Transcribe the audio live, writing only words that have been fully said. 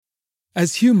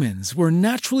As humans, we're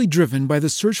naturally driven by the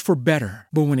search for better.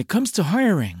 But when it comes to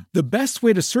hiring, the best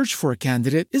way to search for a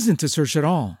candidate isn't to search at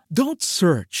all. Don't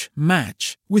search,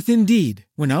 match with Indeed.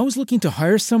 When I was looking to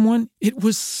hire someone, it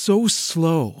was so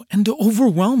slow and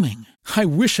overwhelming. I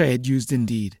wish I had used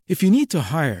Indeed. If you need to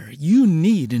hire, you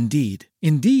need Indeed.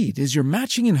 Indeed is your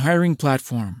matching and hiring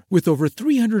platform with over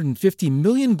 350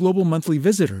 million global monthly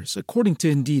visitors, according to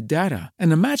Indeed data,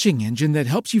 and a matching engine that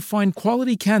helps you find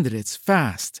quality candidates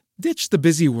fast. Ditch the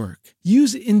busy work.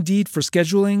 Use Indeed for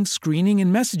scheduling, screening,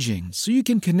 and messaging so you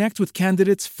can connect with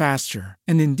candidates faster.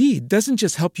 And Indeed doesn't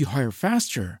just help you hire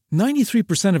faster.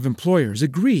 93% of employers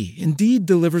agree Indeed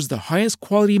delivers the highest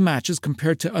quality matches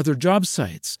compared to other job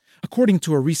sites, according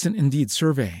to a recent Indeed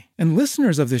survey. And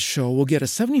listeners of this show will get a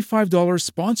 $75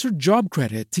 sponsored job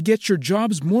credit to get your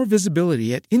jobs more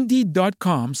visibility at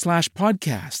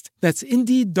Indeed.com/podcast. That's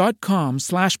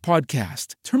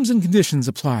Indeed.com/podcast. Terms and conditions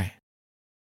apply.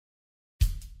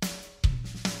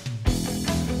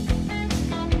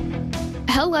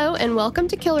 Hello and welcome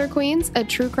to Killer Queens, a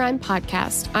true crime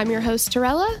podcast. I'm your host,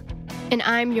 Torella. And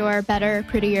I'm your better,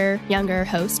 prettier, younger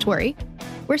host, Tori.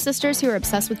 We're sisters who are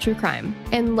obsessed with true crime.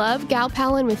 And love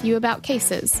gal-palin with you about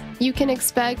cases. You can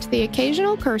expect the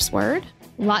occasional curse word,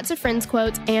 lots of Friends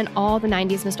quotes, and all the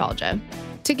 90s nostalgia.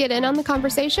 To get in on the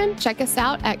conversation, check us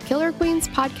out at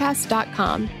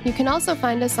killerqueenspodcast.com. You can also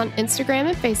find us on Instagram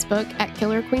and Facebook at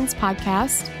Killer Queens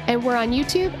Podcast. And we're on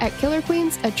YouTube at Killer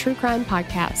Queens, a true crime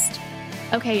podcast.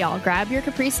 Okay, y'all, grab your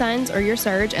Capri Suns or your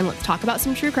Surge and let's talk about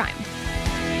some true crime.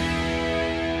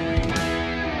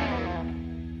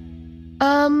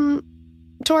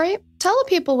 Tori, tell the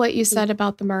people what you said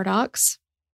about the Murdochs.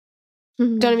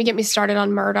 Don't even get me started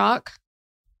on Murdoch.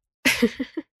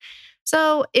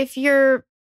 So if you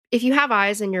have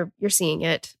eyes and you're seeing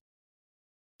it,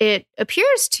 it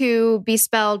appears to be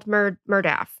spelled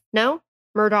Murdaugh. No?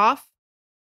 Murdaugh?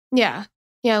 Yeah.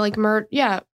 Yeah, like or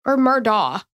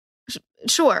Murdaugh.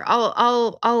 Sure,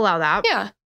 I'll allow that. Yeah.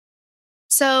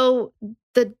 So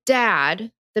the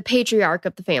dad, the patriarch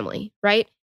of the family, right?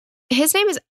 His name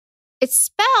it's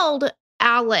spelled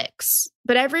Alex,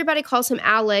 but everybody calls him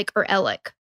Alec or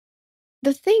Alec.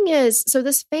 The thing is, so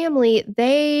this family,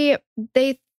 they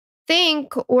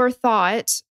think or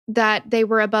thought that they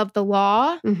were above the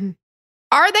law. Mm-hmm.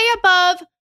 Are they above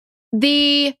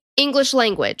the English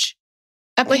language?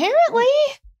 Apparently.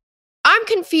 I'm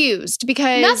confused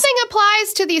because nothing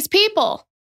applies to these people.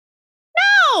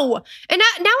 No. And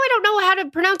now I don't know how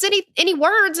to pronounce any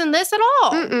words in this at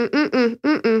all.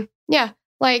 Yeah.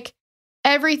 Like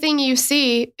everything you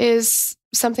see is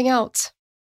something else.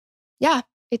 Yeah.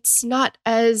 It's not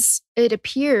as it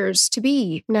appears to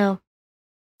be. No.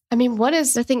 I mean, what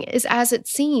is... Nothing is as it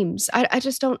seems. I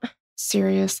just don't...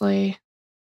 Seriously.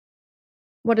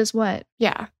 What is what?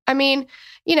 Yeah. I mean,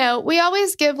 we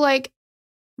always give like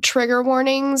trigger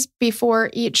warnings before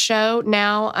each show.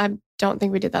 Now, I don't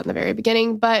think we did that in the very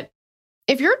beginning, but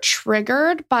if you're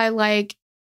triggered by like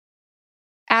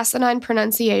asinine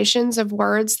pronunciations of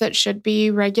words that should be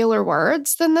regular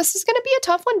words, then this is going to be a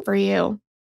tough one for you.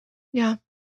 Yeah.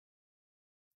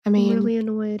 I mean, I'm really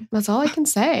annoyed. That's all I can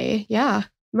say. Yeah.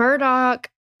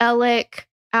 Murdoch, Alec,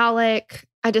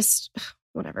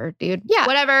 whatever, dude. Yeah.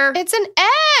 Whatever. It's an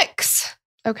X.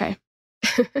 Okay.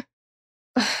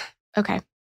 Okay.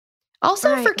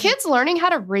 Also, right. For kids learning how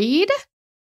to read,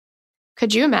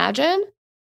 could you imagine?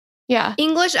 Yeah.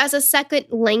 English as a second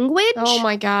language? Oh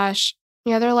my gosh.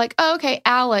 Yeah, they're like, oh, okay,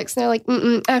 Alex. And they're like,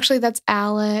 actually, that's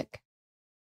Alec.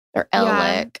 Or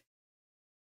Alec.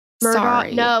 Murdoch.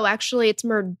 Sorry. No, actually, it's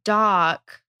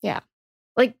Murdoch. Yeah.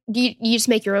 Like, you just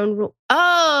make your own rule.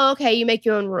 Oh, okay. You make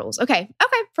your own rules. Okay.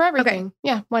 For everything. Okay.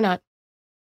 Yeah, why not?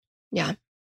 Yeah.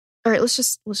 All right, let's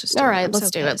just All right,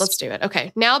 let's do it. Let's do it.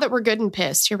 Okay, now that we're good and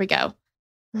pissed, here we go.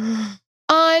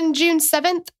 On June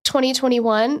 7th,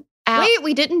 2021. Wait,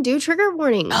 we didn't do trigger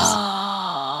warnings.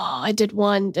 Oh, I did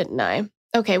one, didn't I?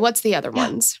 Okay, what's the other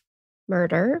ones?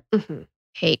 Murder,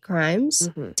 hate crimes,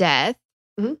 death,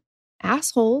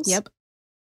 assholes. Yep.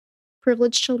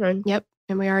 Privileged children. Yep.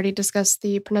 And we already discussed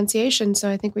the pronunciation,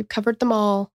 so I think we've covered them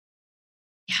all.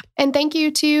 Yeah. And thank you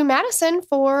to Madison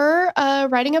for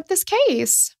writing up this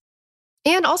case.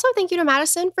 And also thank you to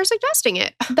Madison for suggesting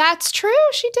it. That's true.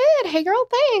 She did. Hey, girl,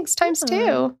 thanks. Times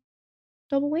two.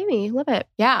 Double whammy. Love it.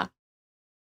 Yeah.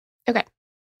 Okay.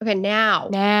 Okay,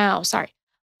 Now, sorry.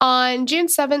 On June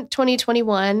 7th,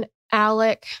 2021,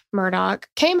 Alec Murdaugh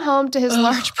came home to his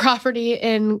large property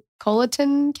in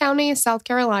Colleton County, South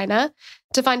Carolina,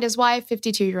 to find his wife,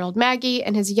 52-year-old Maggie,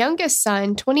 and his youngest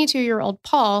son, 22-year-old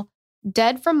Paul,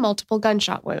 dead from multiple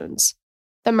gunshot wounds.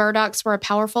 The Murdaughs were a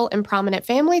powerful and prominent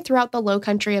family throughout the Low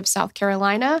Country of South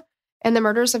Carolina, and the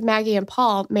murders of Maggie and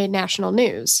Paul made national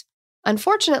news.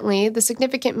 Unfortunately, the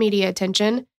significant media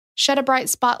attention shed a bright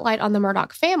spotlight on the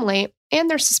Murdaugh family and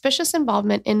their suspicious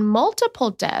involvement in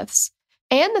multiple deaths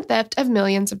and the theft of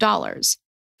millions of dollars.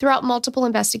 Throughout multiple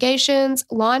investigations,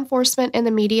 law enforcement and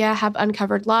the media have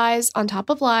uncovered lies on top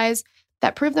of lies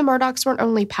that prove the Murdaughs weren't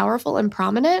only powerful and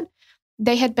prominent,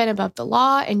 they had been above the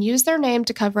law and used their name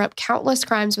to cover up countless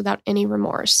crimes without any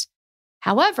remorse.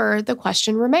 However, the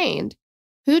question remained,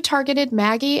 who targeted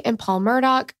Maggie and Paul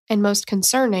Murdaugh? And most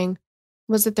concerning,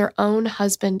 was it their own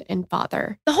husband and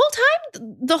father? The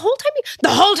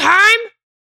whole time?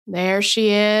 There she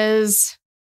is.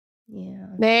 Yeah.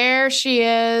 There she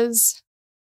is.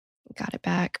 Got it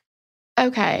back.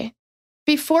 Okay.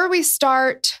 Before we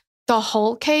start the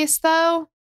whole case, though,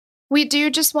 we do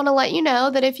just want to let you know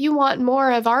that if you want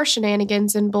more of our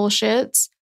shenanigans and bullshits,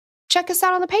 check us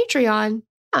out on the Patreon.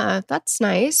 That's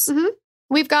nice.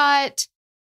 We've got,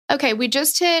 we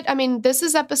just hit, this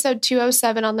is episode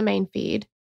 207 on the main feed,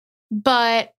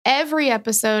 but every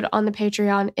episode on the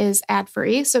Patreon is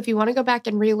ad-free. So if you want to go back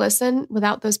and re-listen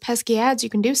without those pesky ads, you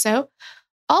can do so.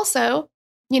 Also,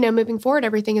 moving forward,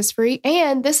 everything is free.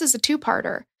 And this is a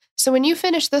two-parter. So when you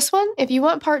finish this one, if you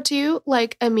want part 2,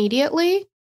 immediately,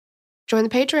 join the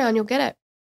Patreon, you'll get it.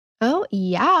 Oh,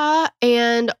 yeah.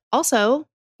 And also,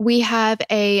 we have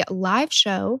a live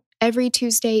show every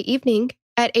Tuesday evening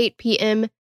at 8 p.m.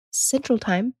 Central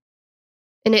Time.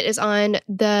 And it is on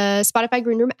the Spotify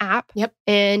Green Room app. Yep.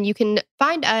 And you can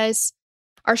find us.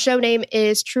 Our show name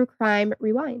is True Crime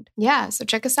Rewind. Yeah, so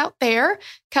check us out there.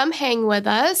 Come hang with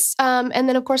us. And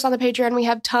then, of course, on the Patreon, we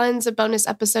have tons of bonus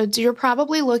episodes. You're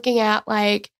probably looking at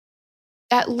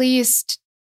at least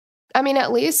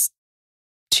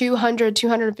 200,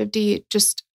 250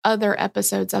 just other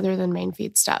episodes other than main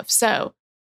feed stuff. So,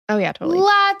 oh yeah, totally.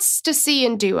 Lots to see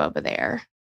and do over there.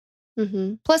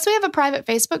 Mm-hmm. Plus, we have a private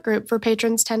Facebook group for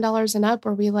patrons $10 and up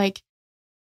where we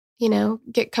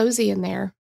get cozy in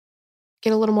there.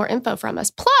 Get a little more info from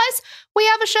us. Plus, we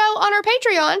have a show on our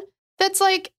Patreon that's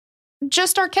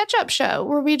just our catch-up show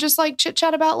where we just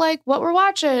chit-chat about what we're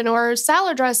watching or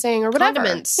salad dressing or whatever.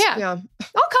 Condiments. Yeah.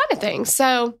 All kind of things.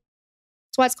 So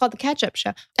that's why it's called the catch-up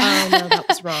show. Oh, no, that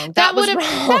was wrong. That's a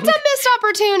missed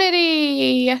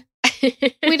opportunity.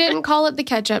 We didn't call it the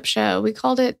catch-up show. We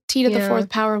called it T to the fourth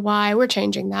power Y. We're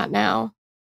changing that now.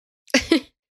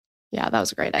 Yeah, that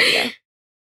was a great idea.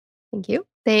 Thank you.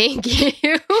 Every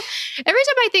time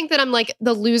I think that I'm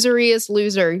the loseriest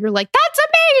loser, you're like, that's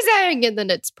amazing. And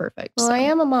then it's perfect. Well, I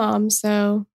am a mom,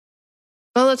 so.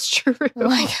 Oh, that's true.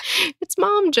 It's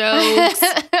mom jokes.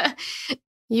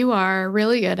 You are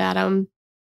really good at them.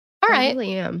 All right. I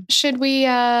really am. Should we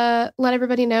let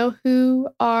everybody know who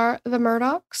are the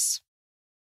Murdaughs?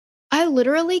 I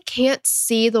literally can't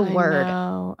see the word.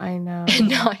 I know. And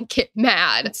not get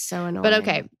mad. It's so annoying. But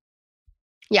okay.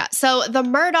 Yeah, so the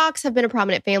Murdaughs have been a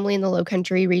prominent family in the Low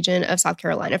Country region of South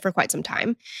Carolina for quite some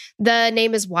time. The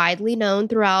name is widely known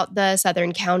throughout the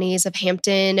southern counties of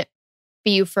Hampton,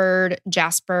 Beaufort,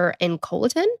 Jasper, and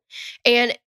Colleton.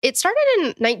 And it started in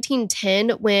 1910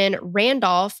 when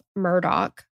Randolph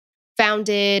Murdaugh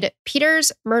founded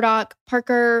Peters, Murdaugh,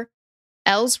 Parker,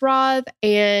 Ellsworth,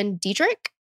 and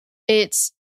Diedrich.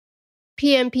 It's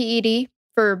PMPED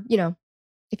for,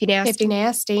 if you nasty. If you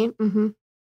nasty. Mm-hmm.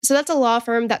 So that's a law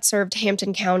firm that served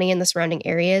Hampton County and the surrounding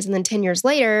areas. And then 10 years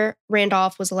later,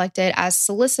 Randolph was elected as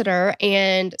solicitor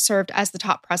and served as the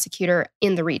top prosecutor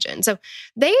in the region. So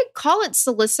they call it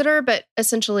solicitor, but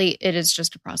essentially it is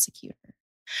just a prosecutor.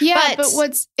 Yeah, but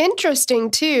what's interesting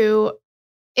too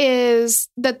is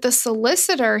that the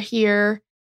solicitor here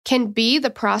can be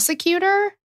the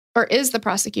prosecutor or is the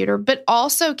prosecutor, but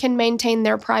also can maintain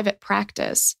their private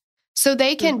practice. So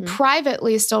they can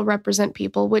privately still represent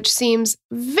people, which seems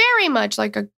very much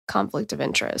like a conflict of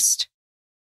interest.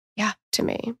 Yeah. To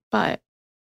me, but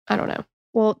I don't know.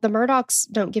 Well, the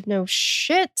Murdaughs don't give no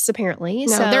shits, apparently.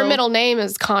 No, their middle name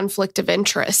is conflict of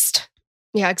interest.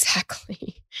 Yeah,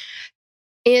 exactly.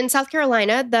 In South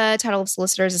Carolina, the title of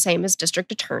solicitor is the same as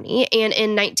district attorney. And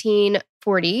in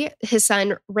 1940, his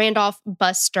son, Randolph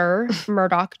Buster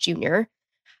Murdaugh Jr.,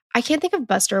 I can't think of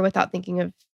Buster without thinking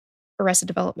of Arrested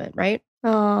Development, right?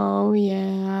 Oh,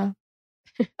 yeah.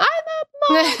 I'm a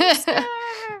monster!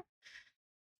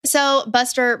 So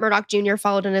Buster Murdaugh Jr.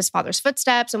 followed in his father's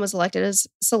footsteps and was elected as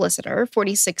solicitor.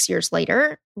 46 years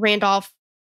later, Randy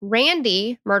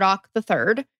Murdaugh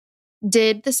III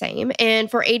did the same. And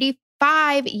for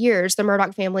 85 years, the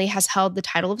Murdaugh family has held the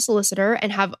title of solicitor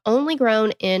and have only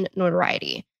grown in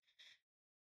notoriety.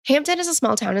 Hampton is a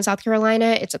small town in South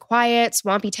Carolina. It's a quiet,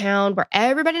 swampy town where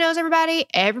everybody knows everybody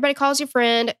calls you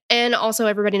friend, and also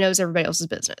everybody knows everybody else's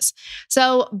business.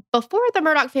 So before the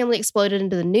Murdaugh family exploded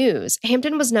into the news,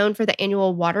 Hampton was known for the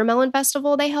annual watermelon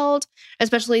festival they held,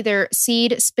 especially their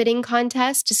seed spitting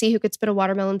contest to see who could spit a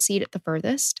watermelon seed at the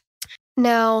furthest.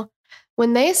 Now,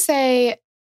 when they say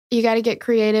you got to get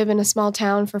creative in a small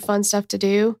town for fun stuff to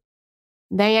do,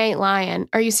 they ain't lying.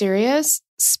 Are you serious?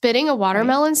 Spitting a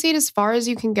watermelon seed as far as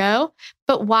you can go?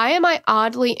 But why am I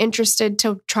oddly interested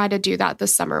to try to do that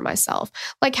this summer myself?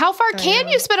 Like, how far can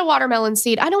you spit a watermelon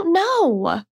seed? I don't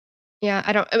know. Yeah,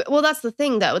 I don't. Well, that's the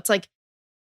thing, though. It's like,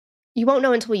 you won't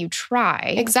know until you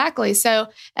try. Exactly. So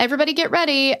everybody get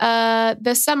ready.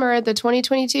 This summer, the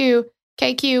 2022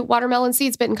 KQ watermelon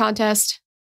seed spitting contest.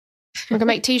 We're going to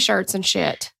make t-shirts and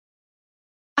shit.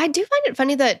 I do find it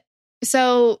funny that,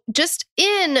 so just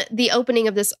in the opening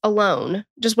of this alone,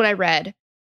 just what I read,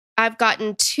 I've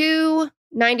gotten 2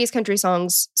 90s country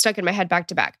songs stuck in my head back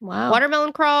to back. Wow.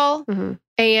 Watermelon Crawl Mm-hmm.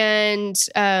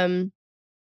 and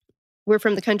We're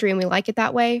From the Country and We Like It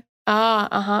That Way. Right?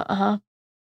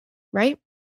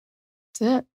 That's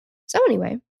it. So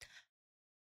anyway,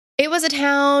 it was a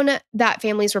town that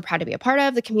families were proud to be a part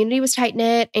of. The community was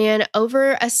tight-knit, and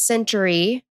over a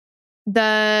century,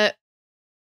 the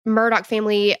Murdaugh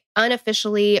family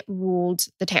unofficially ruled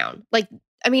the town. Like,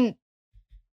 I mean,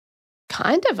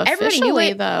 kind of everybody knew officially,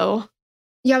 it. though.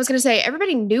 Yeah, I was going to say,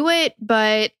 everybody knew it,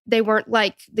 but they weren't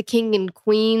like the king and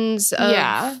queens of...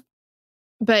 Yeah.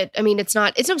 But, I mean, it's no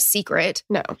secret.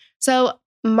 No. So,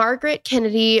 Margaret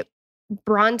Kennedy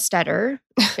Bronstetter,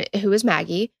 who is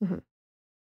Maggie... Mhm.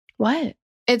 What?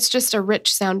 It's just a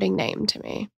rich sounding name to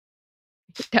me.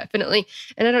 Definitely.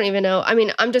 And I don't even know. I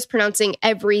mean, I'm just pronouncing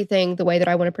everything the way that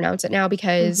I want to pronounce it now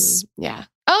because Yeah.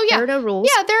 Oh, yeah. there are no rules.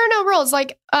 Yeah, there are no rules.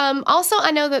 Like, also, I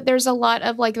know that there's a lot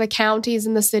of like the counties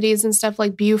and the cities and stuff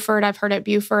like Beaufort. I've heard it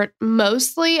Beaufort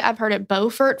mostly. I've heard it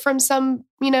Beaufort from some,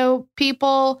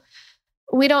 people.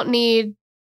 We don't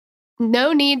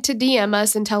no need to DM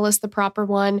us and tell us the proper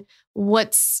one.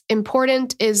 What's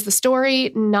important is the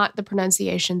story, not the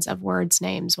pronunciations of words,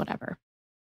 names, whatever.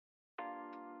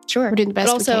 Sure. We're doing the best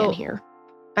But also, we can here.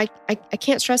 I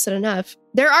can't stress it enough.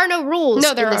 There are no rules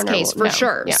No, there in this are no case, rules. for No.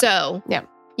 sure. Yeah. So,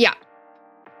 Yeah.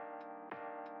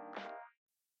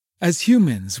 As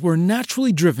humans, we're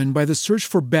naturally driven by the search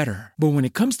for better. But when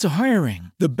it comes to hiring,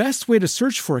 the best way to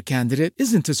search for a candidate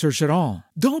isn't to search at all.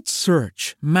 Don't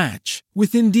search, match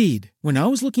with Indeed. When I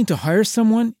was looking to hire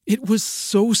someone, it was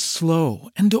so slow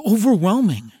and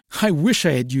overwhelming. I wish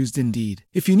I had used Indeed.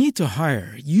 If you need to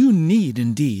hire, you need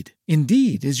Indeed.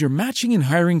 Indeed is your matching and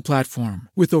hiring platform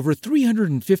with over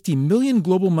 350 million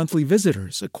global monthly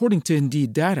visitors, according to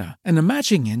Indeed data, and a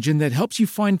matching engine that helps you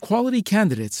find quality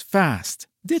candidates fast.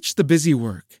 Ditch the busy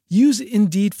work. Use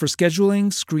Indeed for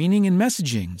scheduling, screening, and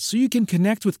messaging so you can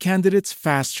connect with candidates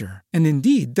faster. And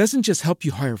Indeed doesn't just help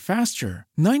you hire faster.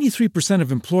 93%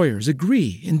 of employers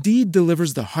agree Indeed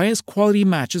delivers the highest quality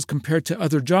matches compared to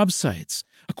other job sites,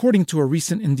 according to a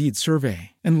recent Indeed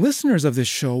survey. And listeners of this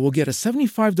show will get a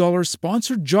 $75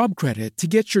 sponsored job credit to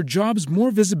get your jobs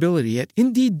more visibility at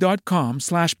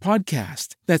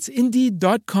Indeed.com/podcast. That's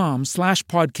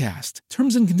Indeed.com/podcast.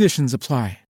 Terms and conditions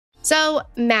apply. So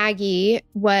Maggie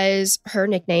was her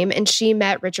nickname, and she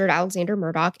met Richard Alexander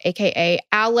Murdaugh, a.k.a.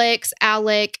 Alex,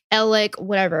 Alec,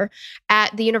 whatever,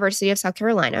 at the University of South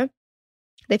Carolina.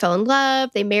 They fell in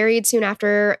love. They married soon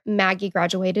after Maggie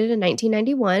graduated in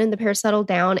 1991, and the pair settled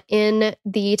down in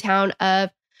the town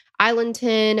of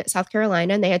Islandton, South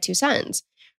Carolina, and they had 2 sons.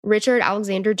 Richard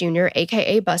Alexander Jr.,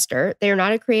 a.k.a. Buster. They are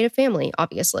not a creative family,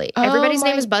 obviously. Oh Everybody's my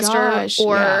name is Buster gosh,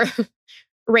 or yeah.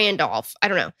 Randolph. I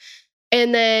don't know.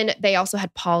 And then they also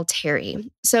had Paul Terry.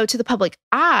 So to the public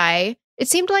eye, it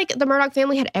seemed like the Murdaugh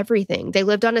family had everything. They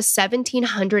lived on a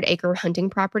 1,700-acre hunting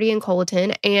property in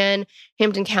Colleton and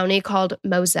Hampton County called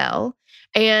Moselle.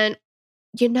 And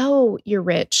you're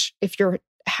rich if your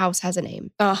house has a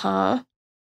name. Yeah.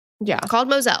 Called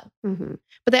Moselle. Mm-hmm.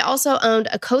 But they also owned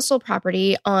a coastal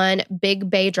property on Big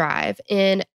Bay Drive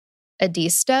in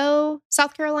Edisto,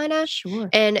 South Carolina. Sure.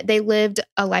 And they lived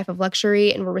a life of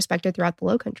luxury and were respected throughout the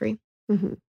Low Country.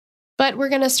 Mm-hmm. But we're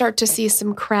going to start to see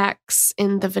some cracks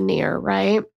in the veneer,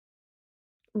 right?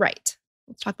 Right.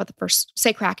 Let's talk about the first.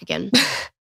 Say crack again.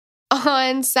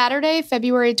 On Saturday,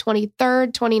 February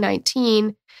 23rd,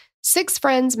 2019, 6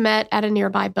 friends met at a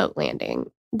nearby boat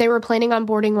landing. They were planning on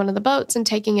boarding one of the boats and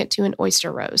taking it to an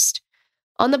oyster roast.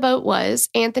 On the boat was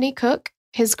Anthony Cook,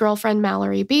 his girlfriend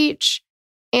Mallory Beach,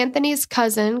 Anthony's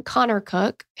cousin Connor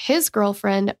Cook, his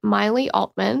girlfriend Miley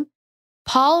Altman,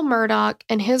 Paul Murdaugh,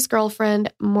 and his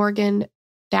girlfriend Morgan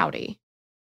Dowdy.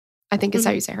 I think is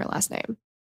how you say her last name.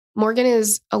 Morgan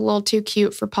is a little too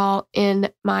cute for Paul, in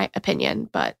my opinion,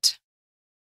 but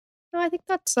No, I think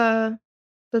that's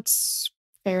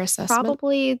fair assessment.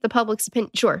 probably the public's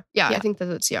opinion. Sure. Yeah, Yeah. I think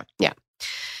that's,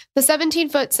 The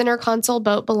 17-foot center console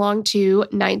boat belonged to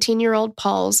 19-year-old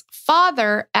Paul's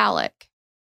father, Alec.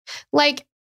 Like,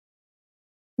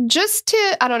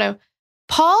 I don't know,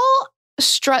 Paul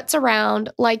struts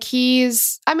around like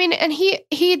and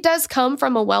he does come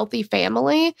from a wealthy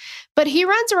family, but he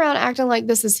runs around acting like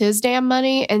this is his damn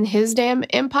money and his damn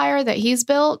empire that he's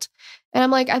built. And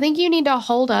I'm like, I think you need to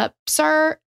hold up,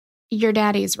 sir. Your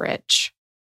daddy's rich.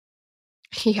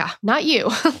 Yeah. Not you.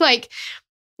 Like,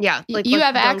 Yeah. Like, you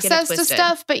have don't get it access to twisted.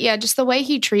 stuff, but yeah, just the way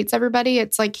he treats everybody,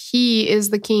 it's like he is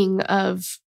the king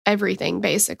of everything,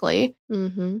 basically.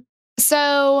 Mm-hmm.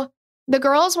 So the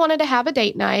girls wanted to have a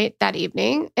date night that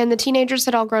evening, and the teenagers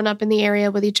had all grown up in the area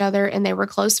with each other, and they were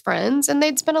close friends, and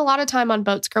they'd spent a lot of time on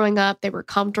boats growing up. They were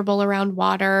comfortable around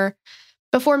water.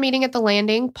 Before meeting at the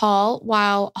landing, Paul,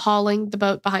 while hauling the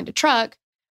boat behind a truck,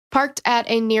 parked at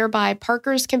a nearby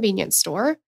Parker's convenience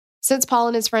store. Since Paul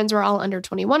and his friends were all under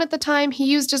 21 at the time, he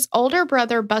used his older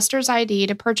brother Buster's ID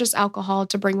to purchase alcohol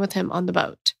to bring with him on the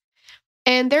boat.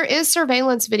 And there is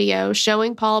surveillance video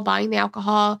showing Paul buying the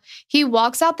alcohol. He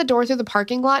walks out the door through the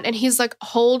parking lot and he's like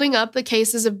holding up the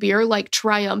cases of beer like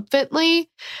triumphantly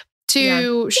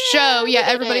to show, we did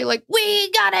everybody it. like,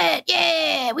 we got it.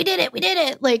 Yeah, we did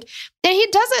it. Like, and he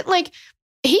doesn't like,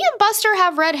 he and Buster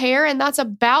have red hair and that's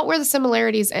about where the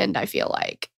similarities end, I feel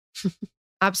like.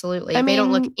 Absolutely. I They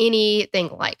don't mean- look anything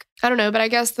alike. I don't know, but I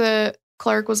guess the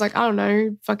clerk was like, I don't know,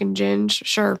 you're fucking ginge.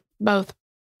 Sure, both.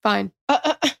 Fine.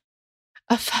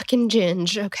 A fucking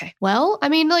ginge. Okay. Well, I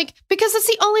mean, like, because it's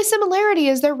the only similarity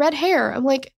is their red hair. I'm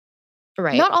like,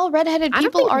 Right. not all redheaded I don't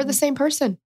people think- are the same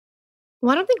person.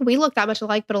 Well, I don't think we look that much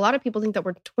alike, but a lot of people think that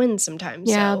we're twins sometimes.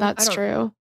 Yeah, so that's I don't-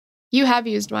 true. You have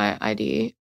used my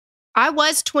ID. I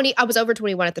was over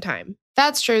 21 at the time.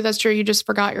 That's true. You just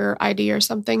forgot your ID or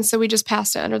something. So we just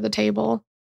passed it under the table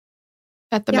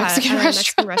at the Mexican at a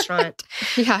restaurant. Mexican restaurant.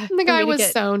 Yeah. And the guy for me to was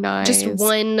get so nice. just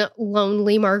one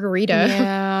lonely margarita.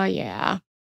 Yeah.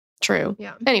 True.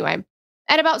 Yeah. Anyway,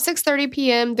 at about 6:30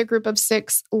 p.m., the group of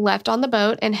 6 left on the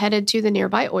boat and headed to the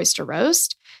nearby oyster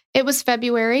roast. It was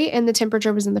February and the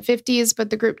temperature was in the 50s, but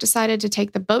the group decided to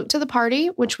take the boat to the party,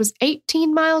 which was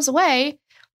 18 miles away,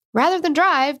 rather than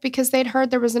drive because they'd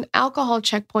heard there was an alcohol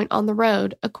checkpoint on the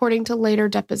road, according to later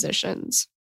depositions.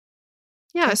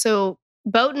 Yeah. So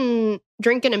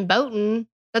drinking and boating,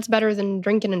 that's better than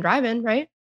drinking and driving, right?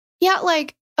 Yeah,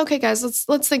 like, okay, guys,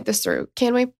 let's think this through,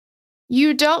 can we?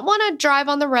 You don't want to drive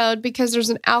on the road because there's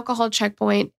an alcohol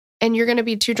checkpoint and you're going to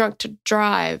be too drunk to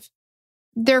drive.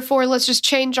 Therefore, let's just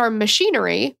change our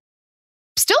machinery.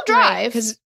 Still drive.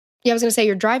 Because, I was going to say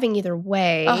you're driving either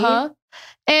way.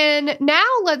 And now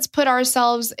let's put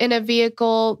ourselves in a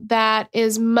vehicle that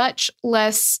is much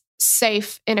less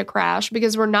safe in a crash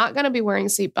because we're not going to be wearing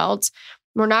seatbelts.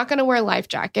 We're not going to wear life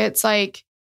jackets. Like,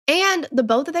 And the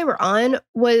boat that they were on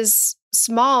was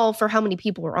small for how many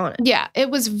people were on it. yeah, it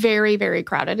was very, very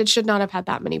crowded. It should not have had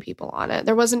that many people on it.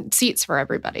 There wasn't seats for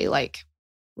everybody, like,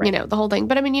 Right. the whole thing.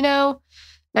 But I mean,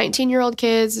 19-year-old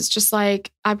kids, it's just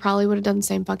like, I probably would have done the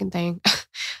same fucking thing.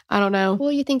 I don't know.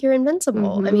 Well, you think you're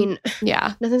invincible. I Mhm. mean,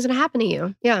 Yeah. nothing's going to happen to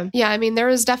you. Yeah. Yeah. I mean, there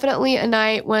was definitely a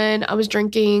night when I was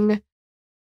drinking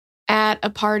at a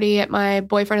party at my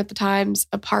boyfriend at the time's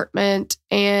apartment,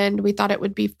 and we thought it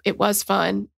would be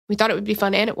fun. We thought it would be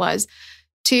fun, and it was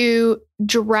to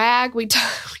drag. We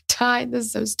tied, this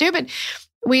is so stupid.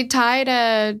 We tied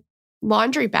a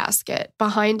laundry basket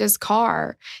behind his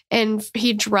car, and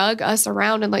he drug us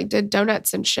around and like did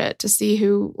donuts and shit to see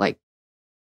who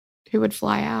would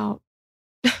fly out.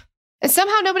 And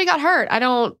somehow nobody got hurt.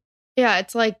 Yeah.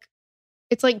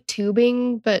 It's like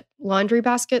tubing, but laundry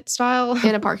basket style.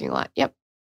 In a parking lot. Yep.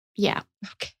 Yeah.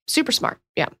 Okay. Super smart.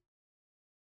 Yeah.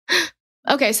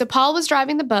 Okay, so Paul was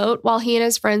driving the boat while he and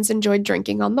his friends enjoyed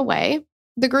drinking on the way.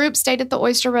 The group stayed at the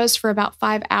oyster roast for about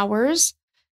 5 hours.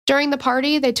 During the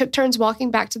party, they took turns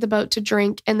walking back to the boat to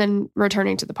drink and then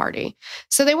returning to the party.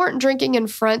 So they weren't drinking in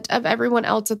front of everyone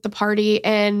else at the party.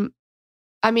 And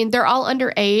I mean, they're all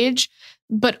underage,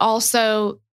 but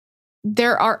also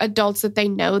there are adults that they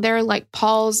know there. Like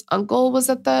Paul's uncle was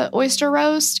at the oyster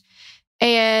roast.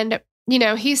 And,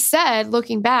 he said,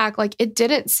 looking back, like it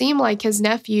didn't seem like his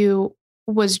nephew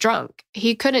was drunk.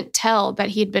 He couldn't tell that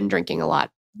he'd been drinking a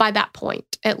lot by that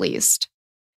point, at least.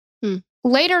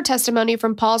 Later testimony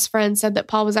from Paul's friend said that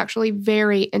Paul was actually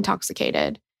very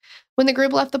intoxicated. When the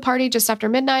group left the party just after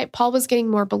midnight, Paul was getting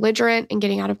more belligerent and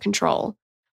getting out of control.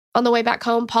 On the way back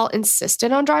home, Paul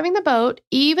insisted on driving the boat,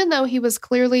 even though he was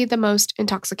clearly the most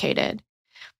intoxicated.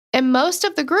 And most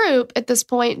of the group at this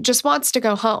point just wants to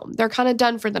go home. They're kind of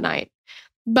done for the night.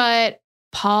 But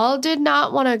Paul did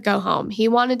not want to go home. He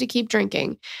wanted to keep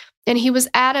drinking. And he was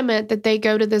adamant that they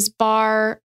go to this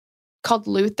bar called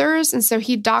Luther's. And so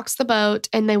he docks the boat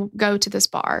and they go to this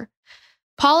bar.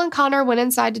 Paul and Connor went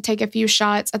inside to take a few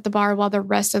shots at the bar while the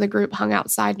rest of the group hung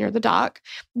outside near the dock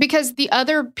because the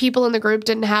other people in the group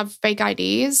didn't have fake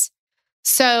IDs.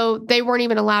 So they weren't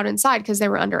even allowed inside because they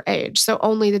were underage. So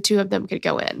only the two of them could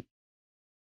go in.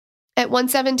 At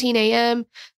 1:17 a.m.,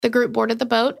 the group boarded the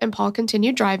boat and Paul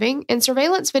continued driving. And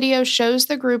surveillance video shows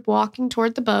the group walking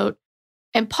toward the boat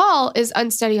and Paul is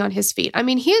unsteady on his feet. I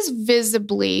mean, he is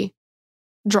visibly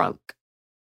drunk.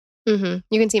 Mm-hmm.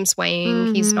 You can see him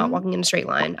swaying. He's not walking in a straight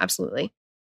line. Absolutely.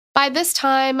 By this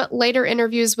time, later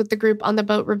interviews with the group on the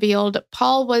boat revealed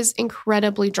Paul was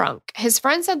incredibly drunk. His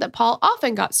friend said that Paul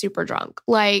often got super drunk,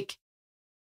 like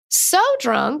so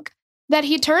drunk that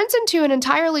he turns into an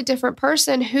entirely different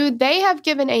person who they have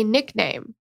given a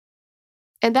nickname.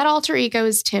 And that alter ego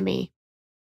is Timmy.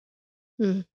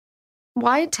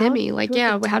 Why Timmy?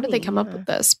 How did they come up with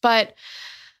this? But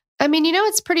I mean,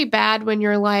 it's pretty bad when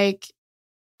you're like,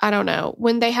 I don't know,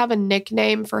 when they have a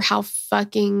nickname for how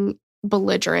fucking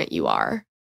belligerent you are.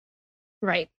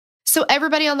 Right. So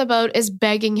everybody on the boat is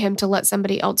begging him to let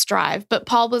somebody else drive. But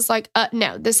Paul was like,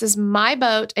 no, this is my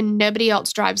boat and nobody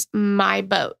else drives my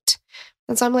boat.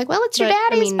 And so I'm like, well, it's your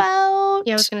daddy's boat.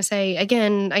 Yeah, I was going to say,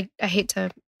 again, I hate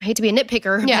to be a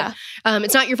nitpicker. Yeah. But,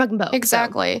 it's not your fucking boat.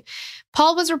 Exactly. So.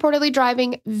 Paul was reportedly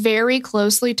driving very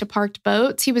closely to parked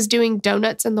boats. He was doing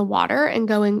donuts in the water and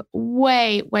going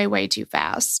way, way, way too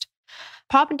fast.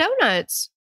 Popping donuts.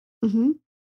 Mm-hmm.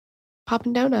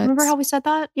 Popping donuts. Remember how we said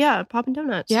that? Yeah, popping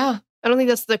donuts. Yeah. I don't think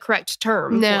that's the correct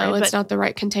term. No, it's not the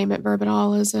right containment verb at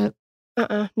all, is it?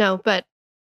 No, but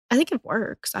I think it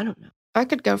works. I don't know. I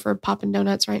could go for poppin'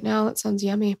 donuts right now. That sounds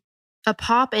yummy. A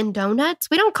pop in donuts?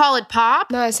 We don't call it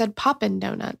pop. No, I said poppin'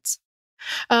 donuts.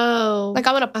 Oh. Like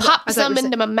I want to pop some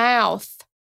into my mouth.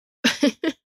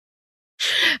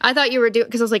 I thought you were doing,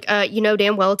 because I was like,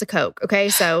 damn well it's a Coke. Okay,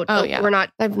 so yeah. We're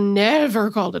not. I've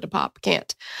never called it a pop.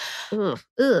 Can't. Ugh.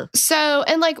 So,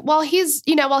 and like while he's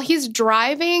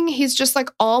driving, he's just like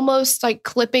almost like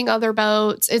clipping other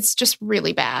boats. It's just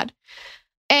really bad.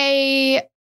 A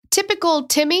typical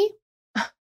Timmy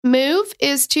move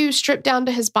is to strip down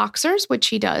to his boxers, which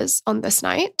he does on this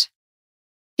night.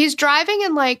 He's driving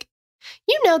and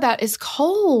that is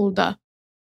cold.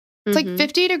 It's like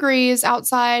 50 degrees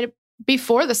outside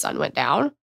before the sun went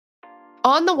down.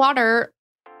 On the water,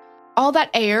 all that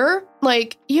air,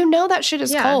 that shit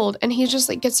is cold. And he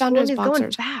just gets down to his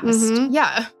boxers. Going fast.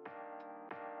 Yeah.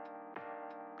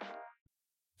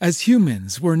 As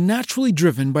humans, we're naturally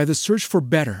driven by the search for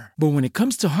better. But when it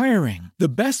comes to hiring, the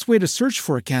best way to search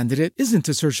for a candidate isn't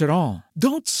to search at all.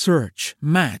 Don't search,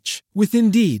 match with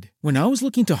Indeed. When I was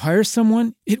looking to hire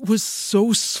someone, it was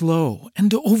so slow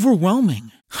and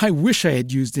overwhelming. I wish I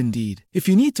had used Indeed. If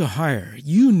you need to hire,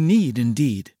 you need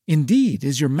Indeed. Indeed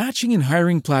is your matching and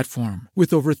hiring platform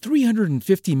with over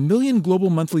 350 million global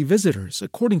monthly visitors,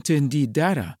 according to Indeed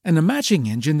data, and a matching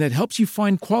engine that helps you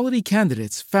find quality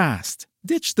candidates fast.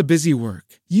 Ditch the busy work.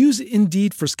 Use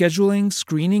Indeed for scheduling,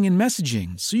 screening, and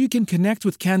messaging so you can connect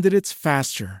with candidates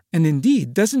faster. And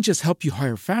Indeed doesn't just help you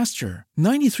hire faster.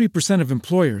 93% of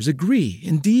employers agree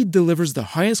Indeed delivers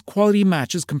the highest quality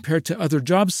matches compared to other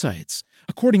job sites,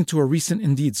 according to a recent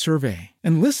Indeed survey.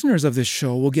 And listeners of this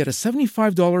show will get a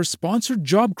 $75 sponsored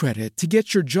job credit to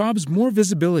get your jobs more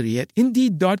visibility at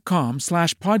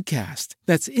Indeed.com/podcast.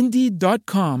 That's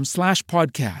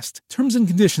Indeed.com/podcast. Terms and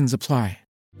conditions apply.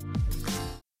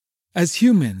 As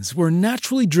humans, we're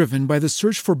naturally driven by the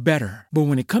search for better. But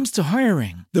when it comes to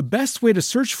hiring, the best way to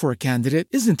search for a candidate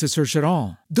isn't to search at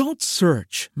all. Don't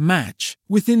search, match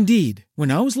with Indeed.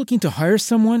 When I was looking to hire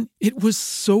someone, it was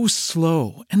so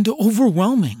slow and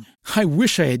overwhelming. I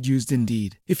wish I had used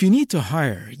Indeed. If you need to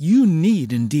hire, you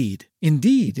need Indeed.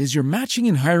 Indeed is your matching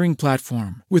and hiring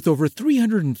platform with over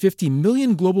 350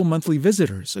 million global monthly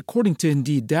visitors, according to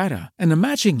Indeed data, and a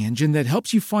matching engine that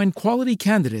helps you find quality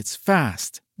candidates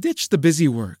fast. Ditch the busy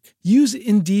work. Use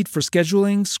Indeed for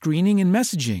scheduling, screening, and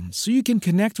messaging so you can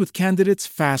connect with candidates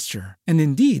faster. And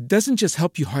Indeed doesn't just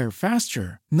help you hire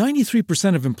faster.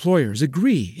 93% of employers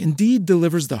agree Indeed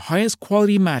delivers the highest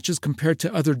quality matches compared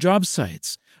to other job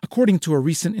sites, according to a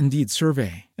recent Indeed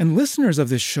survey. And listeners of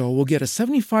this show will get a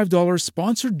 $75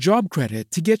 sponsored job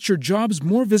credit to get your jobs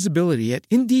more visibility at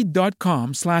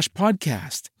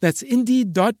Indeed.com/podcast. That's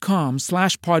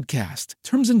Indeed.com/podcast.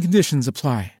 Terms and conditions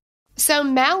apply. So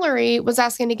Mallory was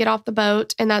asking to get off the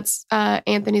boat, and that's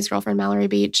Anthony's girlfriend, Mallory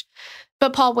Beach.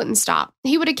 But Paul wouldn't stop.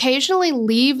 He would occasionally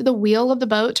leave the wheel of the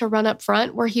boat to run up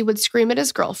front where he would scream at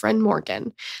his girlfriend,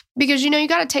 Morgan. Because, you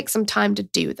got to take some time to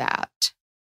do that.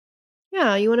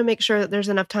 Yeah, you want to make sure that there's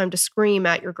enough time to scream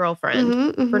at your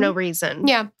girlfriend for no reason.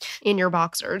 Yeah. In your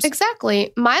boxers.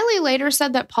 Exactly. Miley later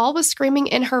said that Paul was screaming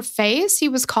in her face. He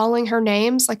was calling her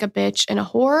names like a bitch and a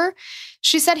whore.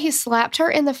 She said he slapped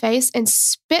her in the face and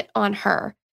spit on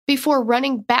her before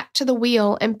running back to the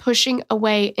wheel and pushing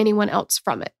away anyone else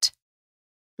from it.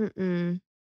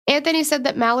 Anthony said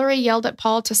that Mallory yelled at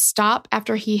Paul to stop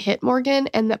after he hit Morgan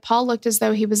and that Paul looked as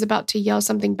though he was about to yell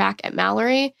something back at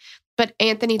Mallory, but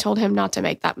Anthony told him not to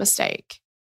make that mistake.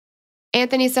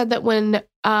 Anthony said that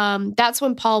that's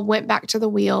when Paul went back to the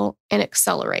wheel and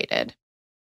accelerated.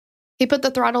 He put the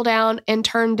throttle down and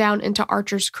turned down into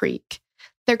Archer's Creek.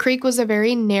 The creek was a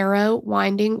very narrow,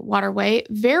 winding waterway,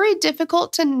 very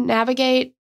difficult to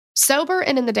navigate sober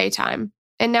and in the daytime.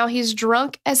 And now he's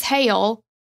drunk as hail.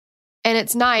 And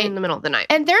it's night. In the middle of the night.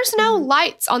 And there's no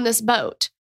lights on this boat.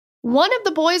 One of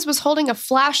the boys was holding a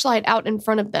flashlight out in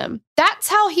front of them. That's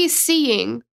how he's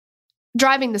seeing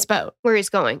driving this boat. Where he's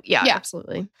going. Yeah,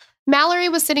 absolutely. Mallory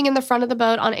was sitting in the front of the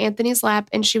boat on Anthony's lap,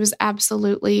 and she was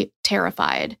absolutely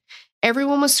terrified.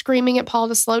 Everyone was screaming at Paul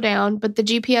to slow down, but the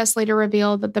GPS later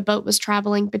revealed that the boat was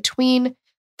traveling between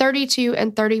 32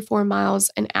 and 34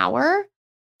 miles an hour.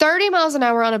 30 miles an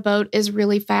hour on a boat is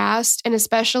really fast, and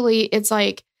especially it's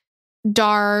like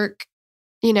dark,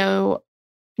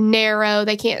 narrow.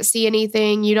 They can't see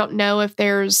anything. You don't know if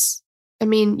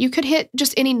you could hit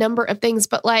just any number of things,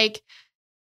 but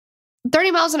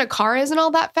 30 miles in a car isn't all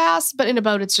that fast, but in a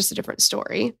boat, it's just a different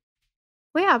story.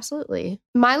 Well, yeah, absolutely.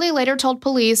 Miley later told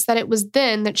police that it was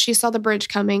then that she saw the bridge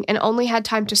coming and only had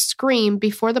time to scream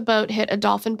before the boat hit a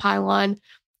dolphin pylon.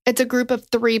 It's a group of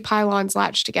 3 pylons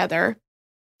latched together.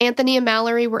 Anthony and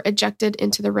Mallory were ejected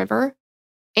into the river.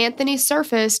 Anthony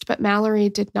surfaced, but Mallory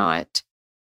did not.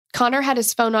 Connor had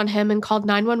his phone on him and called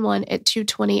 911 at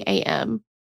 2:20 a.m.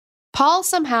 Paul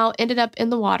somehow ended up in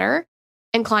the water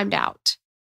and climbed out.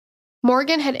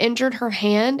 Morgan had injured her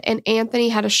hand and Anthony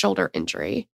had a shoulder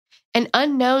injury. And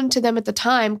unknown to them at the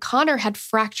time, Connor had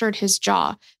fractured his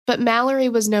jaw, but Mallory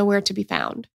was nowhere to be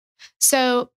found.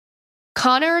 So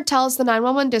Connor tells the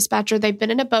 911 dispatcher they've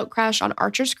been in a boat crash on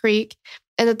Archer's Creek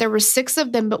and that there were 6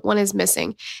 of them, but 1 is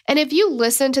missing. And if you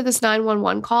listen to this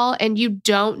 911 call and you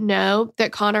don't know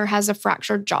that Connor has a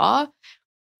fractured jaw,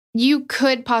 you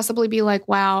could possibly be like,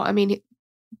 wow,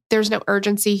 there's no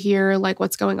urgency here,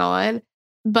 what's going on?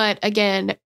 But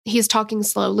again, he's talking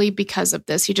slowly because of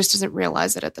this. He just doesn't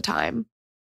realize it at the time.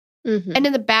 And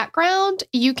in the background,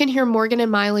 you can hear Morgan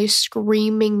and Miley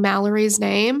screaming Mallory's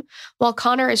name while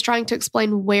Connor is trying to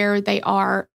explain where they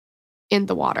are in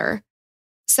the water.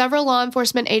 Several law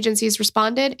enforcement agencies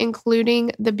responded,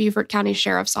 including the Beaufort County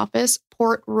Sheriff's Office,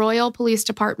 Port Royal Police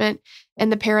Department,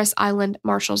 and the Paris Island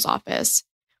Marshal's Office.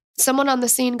 Someone on the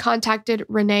scene contacted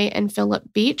Renee and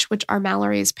Philip Beach, which are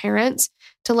Mallory's parents,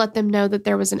 to let them know that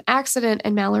there was an accident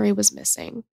and Mallory was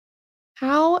missing.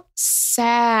 How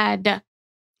sad.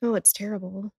 Oh, it's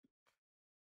terrible.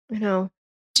 I know.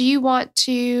 Do you want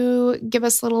to give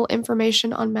us a little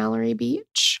information on Mallory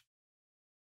Beach?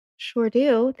 Sure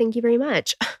do. Thank you very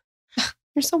much.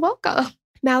 You're so welcome.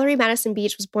 Mallory Madison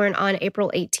Beach was born on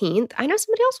April 18th. I know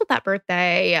somebody else with that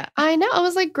birthday. I know. I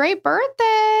was like, great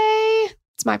birthday.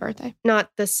 It's my birthday.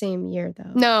 Not the same year,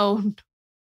 though. No.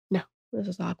 This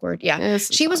is awkward. Yeah.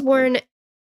 She was born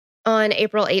on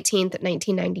April 18th,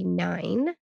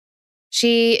 1999.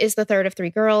 She is the third of 3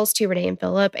 girls, 2 Renee and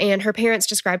Philip, and her parents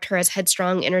described her as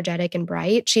headstrong, energetic, and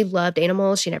bright. She loved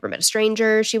animals. She never met a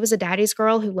stranger. She was a daddy's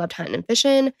girl who loved hunting and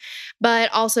fishing, but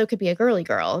also could be a girly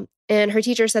girl. And her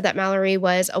teacher said that Mallory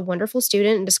was a wonderful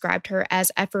student and described her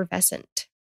as effervescent.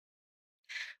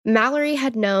 Mallory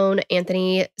had known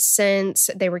Anthony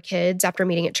since they were kids after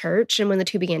meeting at church, and when the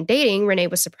 2 began dating, Renee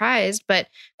was surprised, but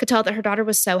could tell that her daughter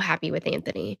was so happy with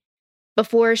Anthony.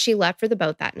 Before she left for the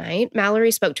boat that night, Mallory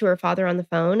spoke to her father on the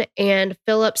phone, and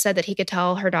Philip said that he could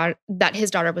tell her daughter that his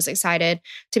daughter was excited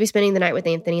to be spending the night with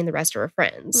Anthony and the rest of her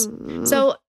friends.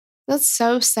 So that's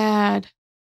so sad.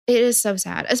 It is so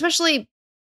sad, especially,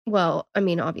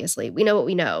 obviously, we know what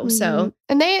we know. So,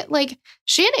 and they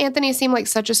she and Anthony seem like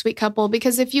such a sweet couple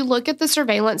because if you look at the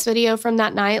surveillance video from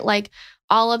that night,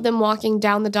 all of them walking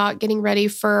down the dock, getting ready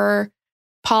for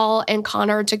Paul and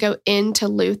Connor to go into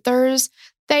Luther's,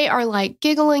 they are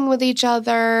giggling with each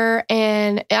other.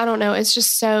 And I don't know, it's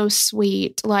just so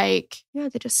sweet. Yeah,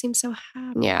 they just seem so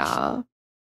happy. Yeah.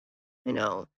 I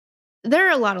know. There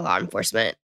are a lot of law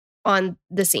enforcement on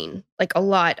the scene, like a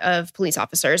lot of police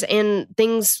officers, and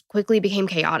things quickly became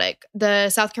chaotic. The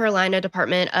South Carolina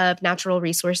Department of Natural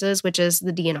Resources, which is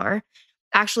the DNR,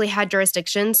 actually had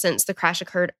jurisdiction since the crash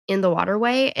occurred in the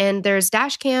waterway. And there's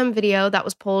dash cam video that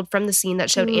was pulled from the scene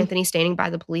that showed Anthony standing by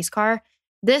the police car.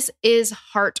 This is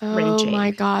heart-wrenching. Oh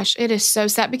my gosh. It is so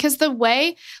sad because the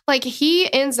way, like,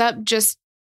 he ends up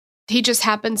he just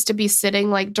happens to be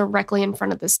sitting like directly in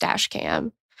front of this dash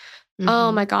cam.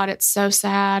 Oh my God. It's so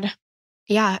sad.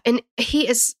 Yeah. And he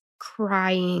is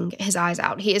crying his eyes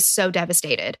out. He is so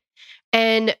devastated.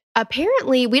 And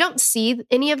apparently we don't see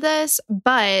any of this,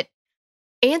 but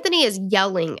Anthony is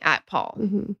yelling at Paul.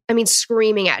 I mean,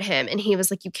 screaming at him. And he was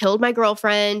like, you killed my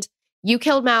girlfriend. You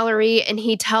killed Mallory. And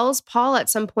he tells Paul at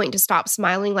some point to stop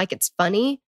smiling like it's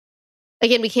funny.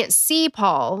 Again, we can't see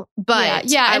Paul, but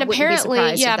yeah, and I wouldn't apparently, be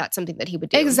surprised if that's something that he would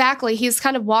do. Exactly. He's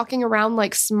kind of walking around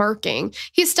like smirking.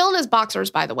 He's still in his boxers,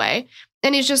 by the way.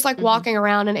 And he's just like walking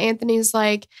around, and Anthony's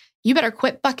like, you better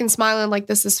quit fucking smiling like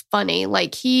this is funny.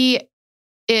 Like he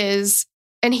is,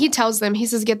 and he tells them, he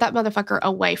says, get that motherfucker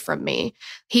away from me.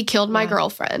 He killed my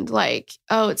girlfriend. Like,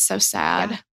 oh, it's so sad.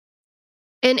 Yeah.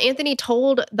 And Anthony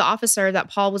told the officer that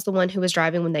Paul was the one who was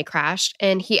driving when they crashed.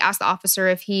 And he asked the officer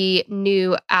if he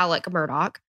knew Alec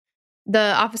Murdaugh.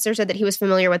 The officer said that he was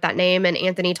familiar with that name. And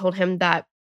Anthony told him that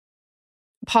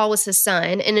Paul was his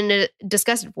son. And in a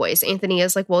disgusted voice, Anthony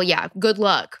is like, well, yeah, good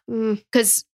luck.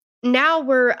 Because now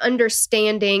we're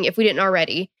understanding, if we didn't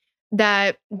already,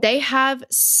 that they have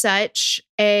such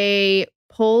a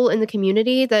pull in the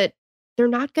community that they're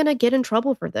not going to get in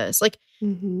trouble for this. Like,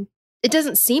 it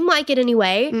doesn't seem like it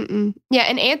anyway. Yeah,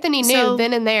 and Anthony knew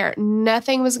then and there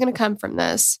nothing was going to come from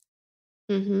this.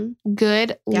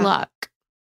 Good luck.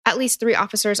 At least 3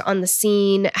 officers on the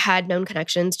scene had known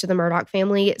connections to the Murdaugh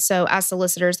family. So as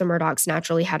solicitors, the Murdaughs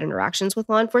naturally had interactions with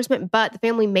law enforcement, but the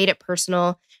family made it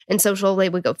personal and social. They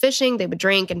would go fishing, they would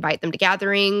drink, invite them to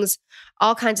gatherings,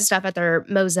 all kinds of stuff at their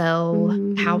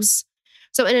Moselle house.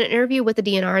 So in an interview with the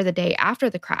DNR the day after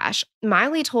the crash,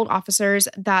 Miley told officers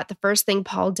that the first thing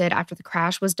Paul did after the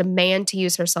crash was demand to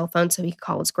use her cell phone so he could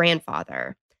call his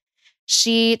grandfather.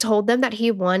 She told them that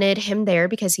he wanted him there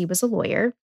because he was a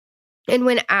lawyer. And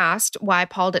when asked why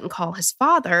Paul didn't call his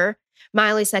father,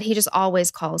 Miley said he just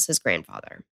always calls his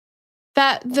grandfather.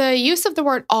 That the use of the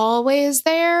word always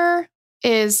there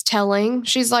is telling.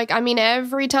 She's like, I mean,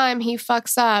 every time he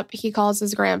fucks up, he calls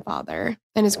his grandfather,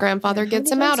 and his grandfather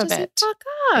gets him out of it. Fuck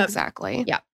up. Exactly.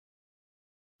 Yeah.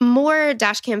 More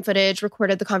dashcam footage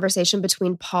recorded the conversation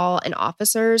between Paul and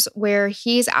officers where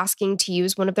he's asking to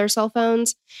use one of their cell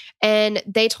phones, and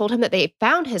they told him that they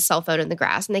found his cell phone in the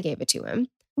grass and they gave it to him.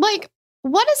 Like,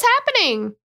 what is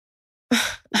happening?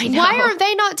 I know. Why are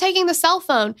they not taking the cell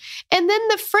phone? And then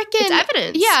the freaking It's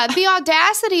evidence. Yeah, the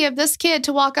audacity of this kid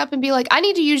to walk up and be like, I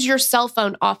need to use your cell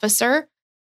phone, officer.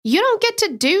 You don't get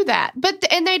to do that.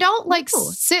 And they don't like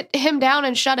sit him down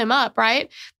and shut him up, right?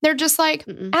 They're just like,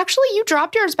 actually, you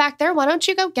dropped yours back there. Why don't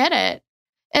you go get it?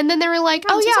 And then they were like,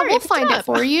 we'll find it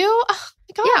for you. Oh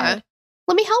my God. Yeah.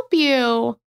 Let me help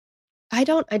you. I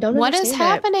don't What is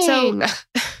happening? So,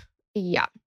 yeah.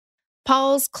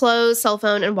 Paul's clothes, cell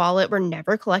phone, and wallet were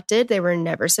never collected. They were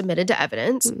never submitted to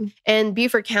evidence. And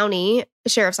Beaufort County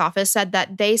Sheriff's Office said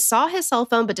that they saw his cell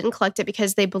phone but didn't collect it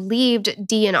because they believed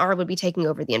DNR would be taking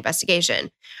over the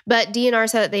investigation. But DNR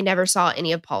said that they never saw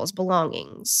any of Paul's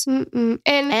belongings.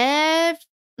 And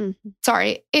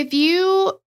sorry, if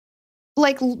you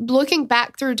like looking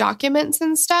back through documents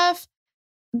and stuff,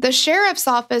 the sheriff's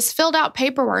office filled out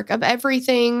paperwork of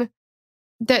everything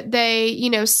that they,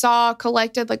 saw,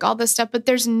 collected, like all this stuff, but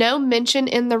there's no mention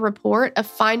in the report of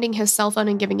finding his cell phone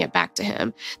and giving it back to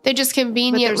him. They just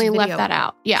conveniently left that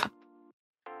out. Yeah.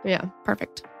 Yeah.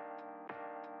 Perfect.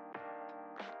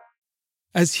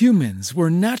 As humans, we're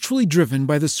naturally driven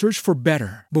by the search for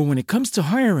better. But when it comes to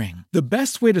hiring, the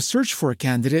best way to search for a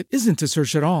candidate isn't to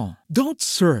search at all. Don't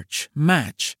search,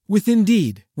 match with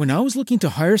Indeed. When I was looking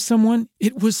to hire someone,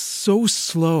 it was so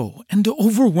slow and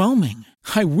overwhelming.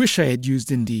 I wish I had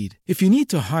used Indeed. If you need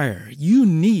to hire, you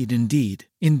need Indeed.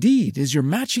 Indeed is your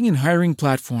matching and hiring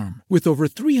platform with over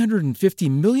 350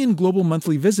 million global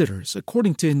monthly visitors,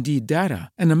 according to Indeed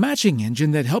data, and a matching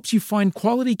engine that helps you find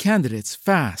quality candidates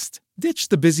fast. Ditch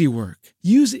the busy work.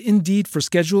 Use Indeed for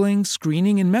scheduling,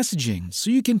 screening, and messaging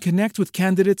so you can connect with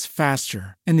candidates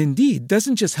faster. And Indeed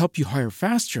doesn't just help you hire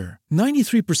faster.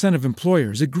 93% of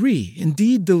employers agree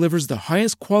Indeed delivers the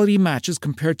highest quality matches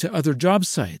compared to other job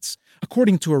sites.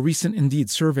 according to a recent Indeed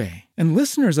survey. And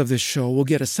listeners of this show will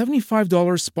get a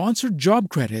 $75 sponsored job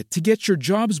credit to get your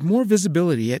jobs more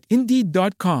visibility at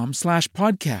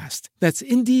Indeed.com/podcast. That's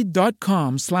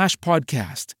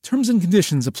Indeed.com/podcast. Terms and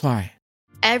conditions apply.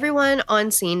 Everyone on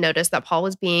scene noticed that Paul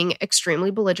was being extremely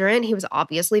belligerent. He was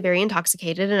obviously very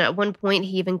intoxicated. And at one point,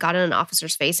 he even got in an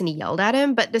officer's face and he yelled at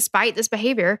him. But despite this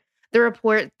behavior, the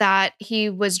report that he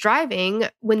was driving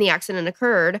when the accident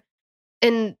occurred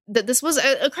and that this was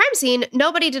a crime scene,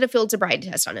 nobody did a field sobriety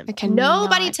test on him.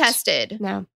 Nobody tested.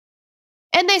 No.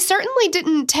 And they certainly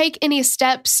didn't take any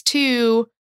steps to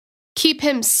keep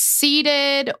him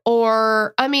seated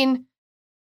or, I mean,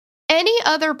 any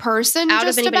other person out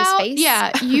just of anybody's about, face.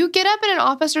 yeah, you get up in an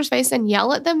officer's face and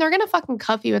yell at them, they're going to fucking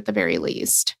cuff you at the very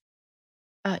least.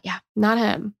 Yeah. Not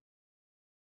him.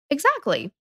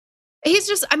 Exactly. He's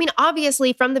just, I mean,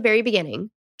 obviously from the very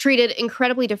beginning, treated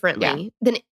incredibly differently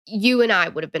than you and I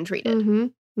would have been treated. Mm-hmm.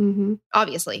 Mm-hmm.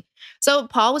 Obviously. So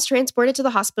Paul was transported to the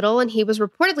hospital and he was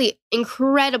reportedly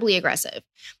incredibly aggressive.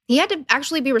 He had to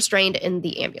actually be restrained in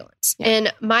the ambulance. Yeah.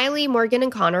 And Miley, Morgan,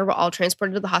 and Connor were all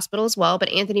transported to the hospital as well, but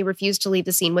Anthony refused to leave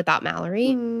the scene without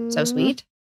Mallory. So sweet.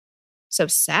 So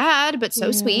sad, but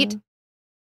so sweet.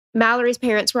 Mallory's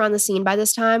parents were on the scene by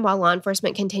this time while law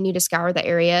enforcement continued to scour the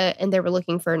area and they were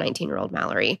looking for 19-year-old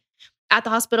Mallory. At the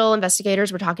hospital,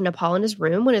 investigators were talking to Paul in his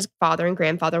room when his father and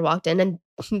grandfather walked in and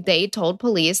they told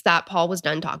police that Paul was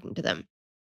done talking to them.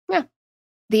 Yeah.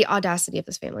 The audacity of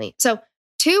this family. So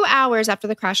 2 hours after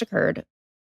the crash occurred,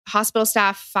 hospital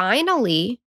staff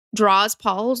finally draws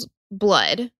Paul's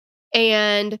blood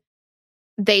and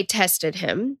they tested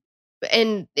him.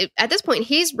 And at this point,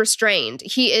 he's restrained.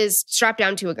 He is strapped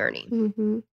down to a gurney.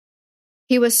 Mm-hmm.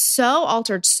 He was so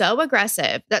altered, so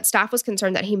aggressive that staff was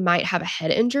concerned that he might have a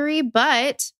head injury.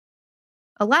 But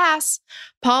alas,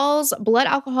 Paul's blood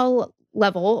alcohol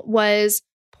level was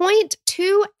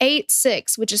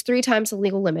 0.286, which is 3 times the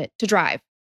legal limit to drive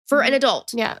for an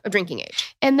adult of drinking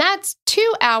age. And that's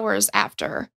 2 hours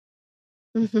after.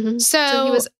 Mm-hmm.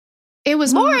 So it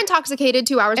was more intoxicated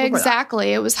 2 hours before that.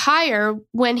 Exactly. It was higher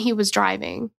when he was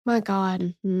driving. My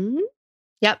God. Mm-hmm.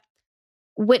 Yep.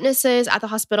 Witnesses at the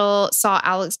hospital saw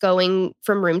Alex going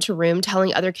from room to room,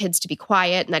 telling other kids to be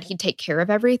quiet and that he'd take care of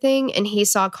everything. And he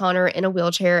saw Connor in a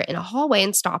wheelchair in a hallway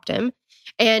and stopped him.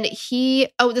 And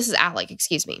this is Alec,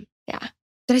 excuse me. Yeah.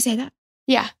 Did I say that?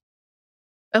 Yeah.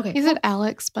 Okay. He said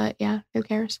Alex, but yeah, who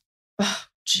cares? Oh,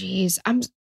 jeez.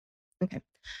 Okay.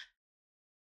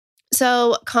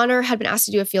 So Connor had been asked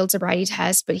to do a field sobriety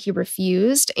test, but he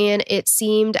refused. And it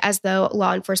seemed as though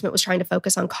law enforcement was trying to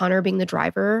focus on Connor being the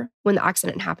driver when the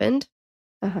accident happened.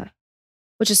 Uh-huh.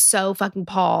 Which is so fucking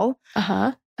Paul.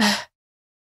 Uh-huh.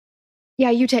 Yeah,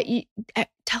 you tell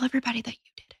everybody that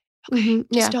you did it. Okay.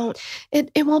 Mm-hmm. Just don't.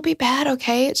 It won't be bad,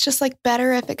 okay? It's just like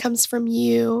better if it comes from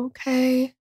you,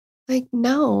 okay? Like,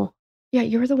 no. Yeah,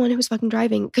 you're the one who was fucking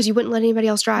driving because you wouldn't let anybody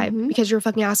else drive because you're a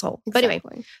fucking asshole. Exactly.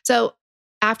 But anyway, so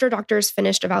after doctors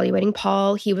finished evaluating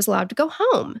Paul, he was allowed to go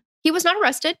home. He was not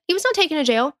arrested. He was not taken to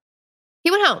jail.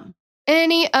 He went home.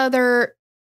 Any other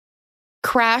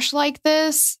crash like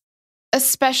this,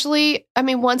 especially, I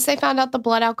mean, once they found out the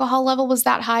blood alcohol level was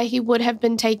that high, he would have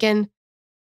been taken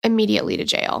immediately to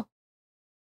jail.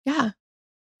 Yeah.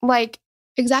 Like,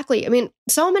 exactly. I mean,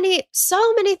 so many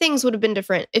things would have been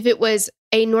different if it was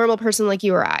a normal person like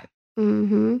you or I.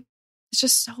 mm-hmm. It's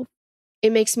just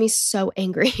it makes me so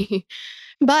angry.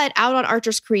 But out on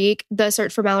Archer's Creek, the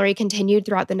search for Mallory continued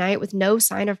throughout the night with no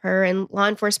sign of her. And law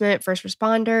enforcement, first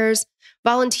responders,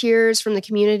 volunteers from the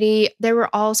community, they were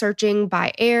all searching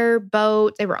by air,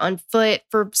 boat. They were on foot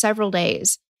for several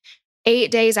days.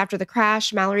 8 days after the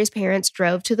crash, Mallory's parents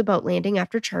drove to the boat landing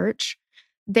after church.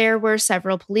 There were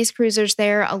several police cruisers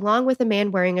there, along with a man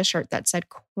wearing a shirt that said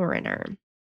coroner.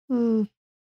 Mm.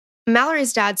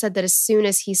 Mallory's dad said that as soon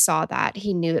as he saw that,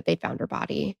 he knew that they'd found her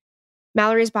body.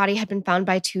 Mallory's body had been found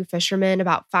by 2 fishermen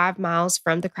about 5 miles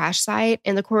from the crash site,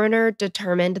 and the coroner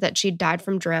determined that she'd died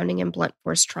from drowning and blunt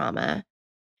force trauma.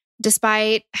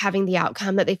 Despite having the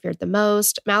outcome that they feared the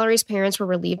most, Mallory's parents were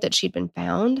relieved that she'd been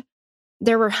found.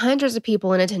 There were hundreds of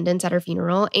people in attendance at her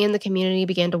funeral, and the community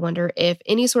began to wonder if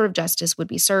any sort of justice would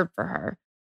be served for her.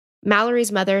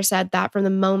 Mallory's mother said that from the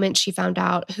moment she found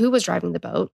out who was driving the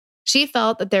boat, she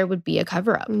felt that there would be a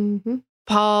cover-up. Mm-hmm.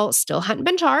 Paul still hadn't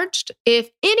been charged. If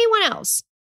anyone else,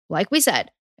 like we said,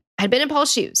 had been in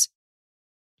Paul's shoes,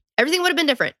 everything would have been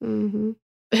different. Mm-hmm.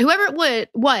 Whoever it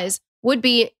would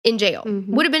be in jail.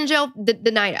 Mm-hmm. Would have been in jail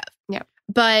the night of. Yeah.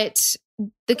 But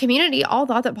the community all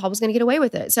thought that Paul was going to get away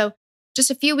with it. So Just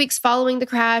a few weeks following the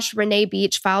crash, Renee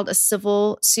Beach filed a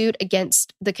civil suit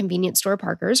against the convenience store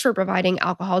Parkers for providing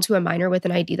alcohol to a minor with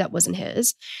an ID that wasn't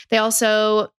his. They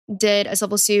also did a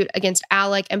civil suit against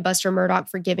Alec and Buster Murdaugh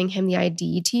for giving him the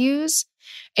ID to use.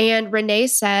 And Renee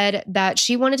said that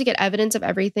she wanted to get evidence of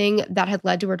everything that had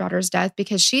led to her daughter's death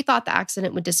because she thought the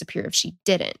accident would disappear if she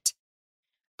didn't.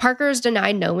 Parkers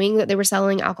denied knowing that they were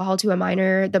selling alcohol to a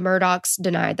minor. The Murdaughs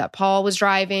denied that Paul was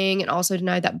driving and also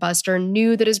denied that Buster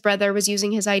knew that his brother was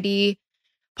using his ID.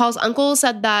 Paul's uncle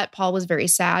said that Paul was very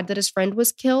sad that his friend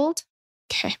was killed.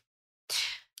 Okay.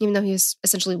 Even though he was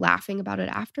essentially laughing about it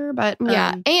after. But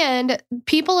yeah. And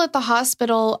people at the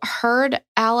hospital heard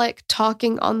Alec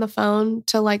talking on the phone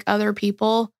to like other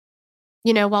people,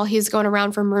 you know, while he's going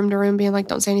around from room to room being like,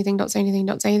 don't say anything, don't say anything,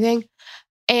 don't say anything.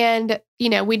 And, you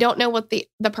know, we don't know what the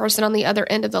person on the other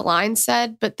end of the line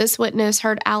said, but this witness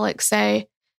heard Alex say,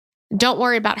 don't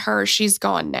worry about her. She's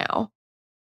gone now.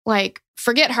 Like,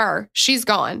 forget her. She's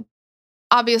gone.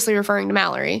 Obviously referring to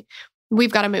Mallory.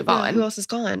 We've got to move on. Who else is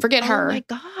gone? Forget her. Oh my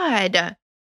God.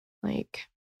 Like,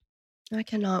 I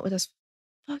cannot with this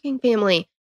fucking family.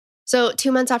 So 2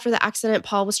 months after the accident,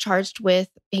 Paul was charged with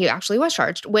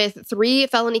 3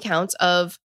 felony counts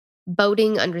of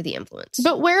boating under the influence.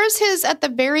 but where's his, at the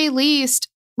very least,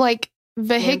 like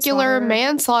vehicular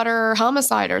manslaughter or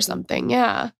homicide or something?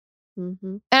 Yeah.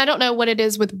 Mm-hmm. And I don't know what it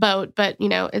is with boat, but, you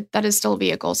know, that is still a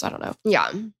vehicle, so I don't know.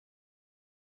 Yeah.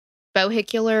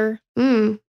 Vehicular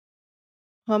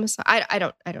homicide. I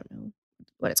don't know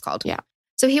what it's called. Yeah.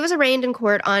 So he was arraigned in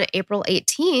court on April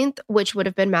 18th, which would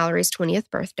have been Mallory's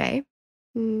 20th birthday.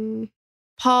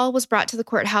 Paul was brought to the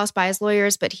courthouse by his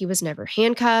lawyers, but he was never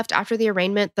handcuffed. After the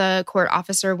arraignment, the court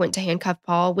officer went to handcuff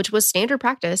Paul, which was standard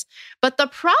practice. But the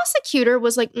prosecutor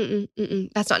was like,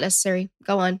 that's not necessary.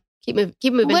 Go on. Keep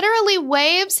moving. Literally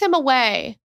waves him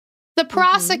away. The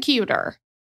prosecutor.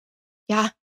 Yeah.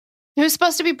 Who's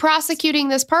supposed to be prosecuting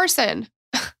this person.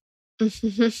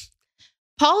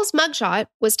 Paul's mugshot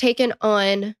was taken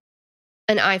on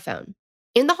an iPhone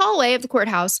in the hallway of the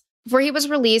courthouse before he was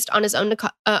released on his own.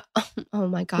 Oh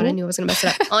my God, I knew I was going to mess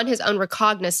it up. On his own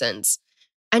recognizance.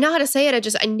 I know how to say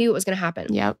it. I knew it was going to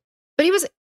happen. Yep. But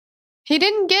he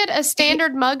didn't get a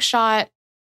standard mugshot.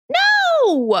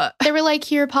 No. They were like,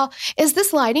 here, Paul, is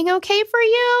this lighting okay for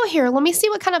you? Here, let me see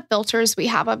what kind of filters we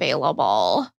have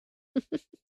available.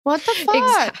 What the fuck?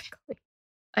 Exactly.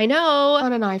 I know.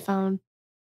 On an iPhone.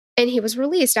 And he was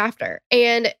released after.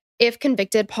 And if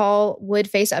convicted, Paul would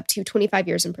face up to 25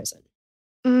 years in prison.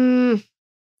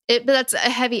 But that's a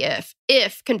heavy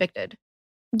if convicted.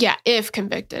 Yeah, if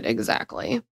convicted,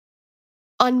 exactly.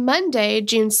 On Monday,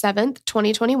 June 7th,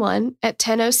 2021, at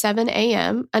 10:07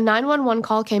 a.m., a 911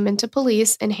 call came into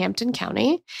police in Hampton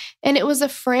County, and it was a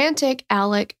frantic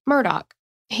Alec Murdaugh.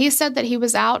 He said that he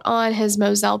was out on his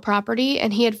Moselle property,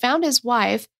 and he had found his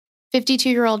wife,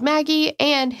 52-year-old Maggie,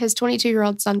 and his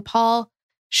 22-year-old son, Paul,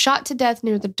 shot to death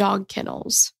near the dog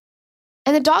kennels.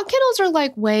 And the dog kennels are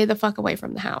like way the fuck away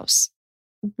from the house,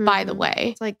 by the way.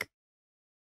 It's like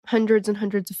hundreds and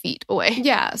hundreds of feet away.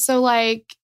 Yeah. So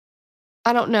like,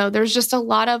 I don't know. There's just a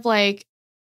lot of like,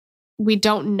 we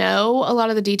don't know a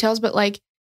lot of the details, but like,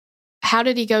 how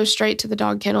did he go straight to the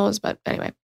dog kennels? But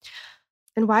anyway.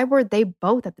 And why were they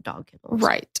both at the dog kennels?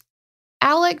 Right.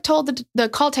 Alec told the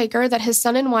call taker that his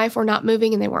son and wife were not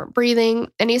moving and they weren't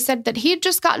breathing. And he said that he had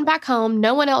just gotten back home.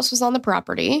 No one else was on the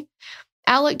property.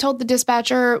 Alec told the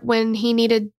dispatcher when he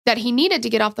needed to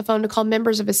get off the phone to call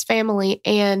members of his family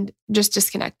and just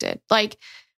disconnected. Like,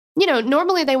 you know,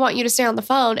 normally they want you to stay on the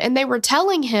phone, and they were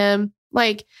telling him,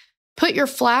 like, put your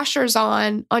flashers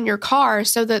on your car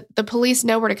so that the police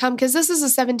know where to come, because this is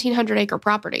a 1,700-acre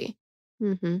property.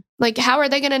 Like, how are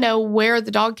they going to know where the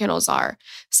dog kennels are?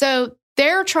 So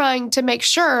they're trying to make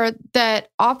sure that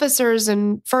officers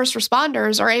and first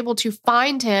responders are able to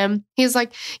find him. He's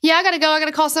like, yeah, I got to go. I got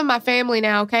to call some of my family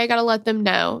now. Okay. I got to let them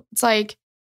know. It's like,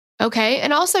 okay.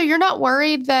 And also, you're not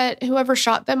worried that whoever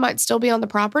shot them might still be on the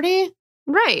property?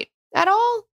 Right. At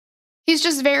all? He's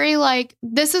just very like,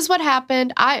 this is what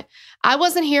happened. I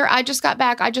wasn't here. I just got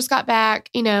back.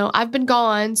 You know, I've been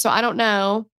gone, so I don't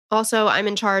know. Also, I'm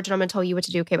in charge and I'm going to tell you what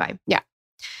to do. Okay, bye. Yeah.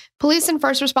 Police and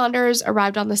first responders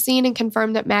arrived on the scene and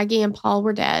confirmed that Maggie and Paul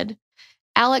were dead.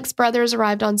 Alec's brothers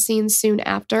arrived on scene soon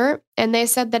after, and they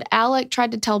said that Alec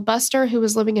tried to tell Buster, who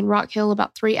was living in Rock Hill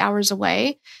about 3 hours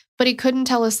away, but he couldn't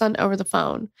tell his son over the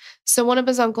phone. So one of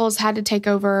his uncles had to take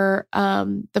over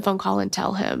the phone call and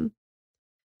tell him.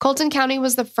 Colton County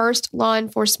was the first law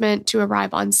enforcement to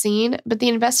arrive on scene, but the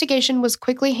investigation was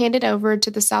quickly handed over to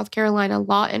the South Carolina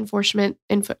Law Enforcement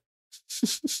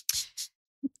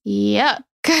Yuck.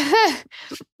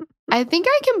 I think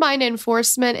I combined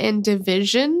enforcement and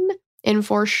division.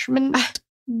 Enforcement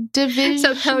division.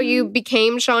 So how you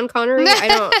became Sean Connery? I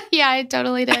don't. Yeah, I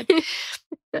totally did.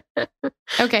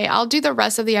 Okay, I'll do the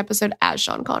rest of the episode as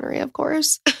Sean Connery, of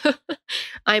course.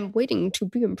 I'm waiting to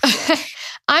be impressed.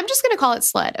 I'm just going to call it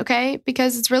SLED, okay?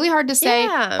 Because it's really hard to say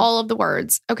all of the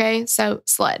words, okay? So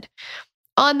SLED.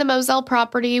 On the Moselle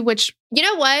property, which... You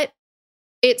know what?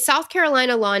 It's South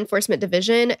Carolina Law Enforcement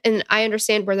Division, and I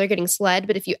understand where they're getting SLED,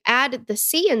 but if you add the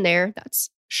C in there, that's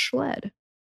SLED.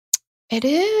 It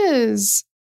is.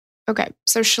 Okay,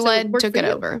 so SLED took it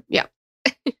over. Yeah.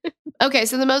 Okay,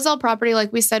 so the Moselle property,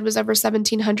 like we said, was over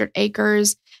 1,700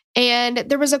 acres. And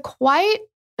there was a quite...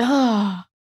 why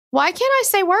can't I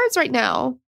say words right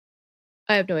now?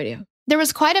 I have no idea. There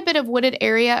was quite a bit of wooded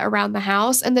area around the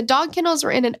house, and the dog kennels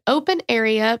were in an open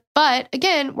area, but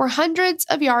again, were hundreds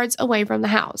of yards away from the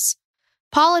house.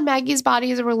 Paul and Maggie's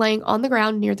bodies were laying on the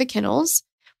ground near the kennels,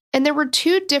 and there were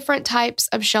 2 different types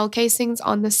of shell casings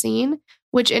on the scene,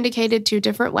 which indicated 2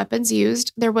 different weapons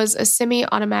used. There was a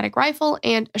semi-automatic rifle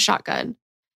and a shotgun.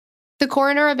 The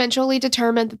coroner eventually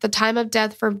determined that the time of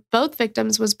death for both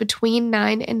victims was between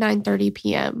 9 and 9:30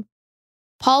 p.m.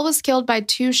 Paul was killed by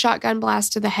 2 shotgun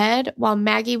blasts to the head, while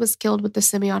Maggie was killed with the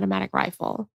semi-automatic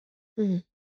rifle.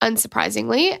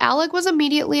 Unsurprisingly, Alec was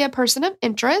immediately a person of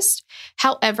interest.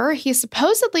 However, he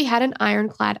supposedly had an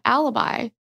ironclad alibi.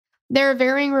 There are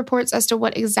varying reports as to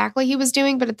what exactly he was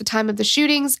doing, but at the time of the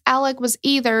shootings, Alec was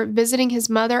either visiting his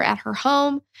mother at her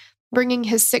home, bringing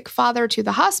his sick father to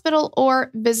the hospital, or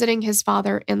visiting his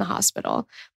father in the hospital.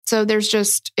 So there's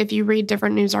just, if you read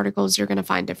different news articles, you're going to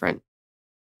find different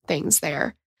things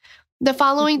there. The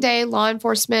following day, law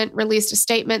enforcement released a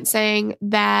statement saying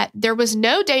that there was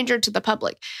no danger to the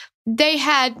public. They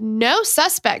had no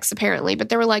suspects, apparently, but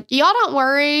they were like, y'all don't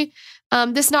worry.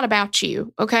 This is not about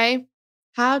you, okay?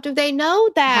 How do they know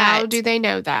that? How do they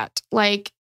know that?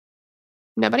 Like,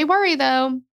 nobody worry,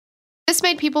 though. This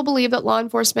made people believe that law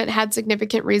enforcement had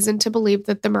significant reason to believe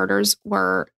that the murders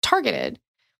were targeted.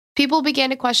 People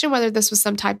began to question whether this was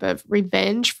some type of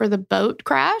revenge for the boat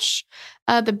crash.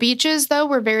 The Beaches, though,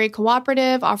 were very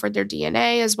cooperative, offered their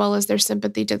DNA as well as their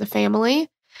sympathy to the family.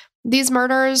 These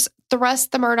murders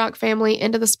thrust the Murdaugh family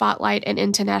into the spotlight and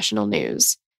into national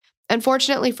news.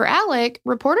 Unfortunately for Alec,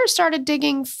 reporters started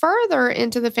digging further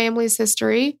into the family's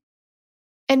history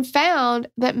and found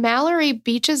that Mallory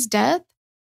Beach's death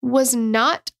was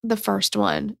not the first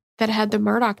one that had the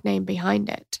Murdaugh name behind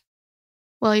it.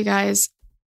 Well, you guys,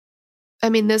 I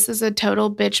mean, this is a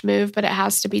total bitch move, but it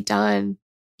has to be done.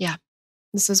 Yeah.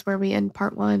 This is where we end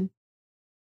part 1.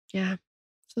 Yeah.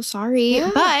 So sorry.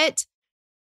 Yeah. But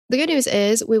the good news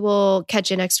is we will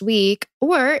catch you next week.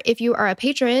 Or if you are a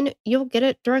patron, you'll get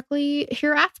it directly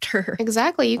hereafter.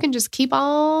 Exactly. You can just keep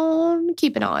on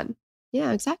keeping on.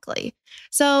 Yeah, exactly.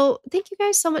 So thank you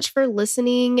guys so much for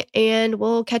listening, and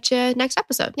we'll catch you next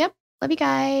episode. Yep. Love you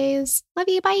guys. Love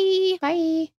you. Bye.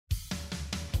 Bye.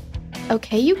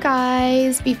 Okay, you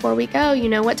guys, before we go, you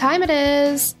know what time it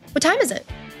is. What time is it?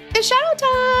 It's shout out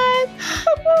time.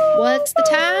 What's the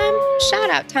time? Shout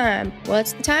out time.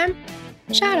 What's the time?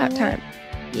 Shout out time.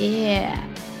 Yeah.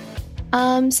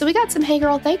 So we got some Hey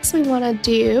Girl Thanks we want to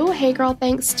do. Hey Girl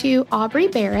Thanks to Aubrey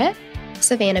Barrett,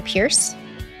 Savannah Pierce,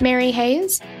 Mary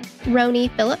Hayes, Roni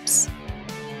Phillips,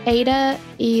 Ada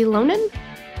Elonen,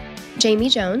 Jamie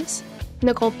Jones,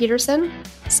 Nicole Peterson,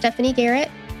 Stephanie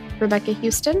Garrett, Rebecca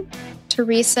Houston,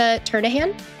 Teresa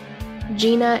Turnahan,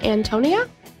 Gina Antonia,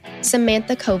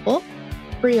 Samantha Koval,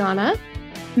 Brianna,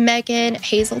 Megan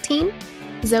Hazeltine,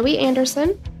 Zoe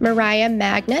Anderson, Mariah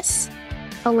Magnus,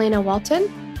 Elena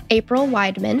Walton, April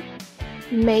Weidman,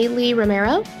 Maylee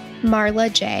Romero,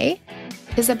 Marla J,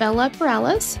 Isabella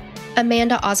Perales,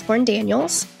 Amanda Osborne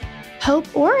Daniels, Hope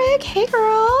Orick, hey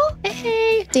girl,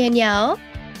 hey, Danielle,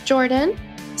 Jordan,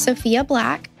 Sophia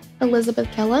Black,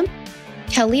 Elizabeth Kellum,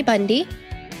 Kelly Bundy,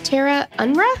 Tara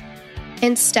Unra,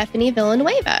 and Stephanie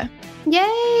Villanueva.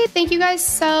 Yay! Thank you guys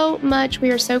so much.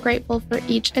 We are so grateful for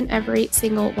each and every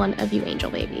single one of you angel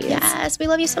babies. Yes, we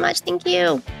love you so much. Thank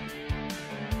you.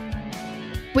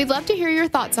 We'd love to hear your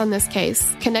thoughts on this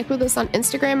case. Connect with us on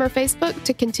Instagram or Facebook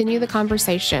to continue the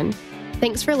conversation.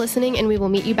 Thanks for listening, and we will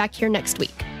meet you back here next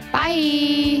week.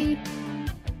 Bye!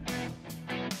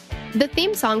 The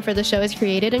theme song for the show is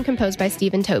created and composed by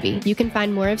Stephen Toby. You can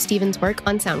find more of Stephen's work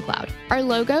on SoundCloud. Our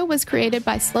logo was created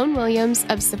by Sloan Williams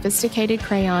of Sophisticated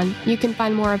Crayon. You can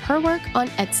find more of her work on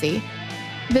Etsy.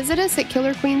 Visit us at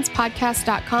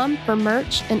killerqueenspodcast.com for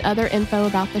merch and other info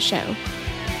about the show.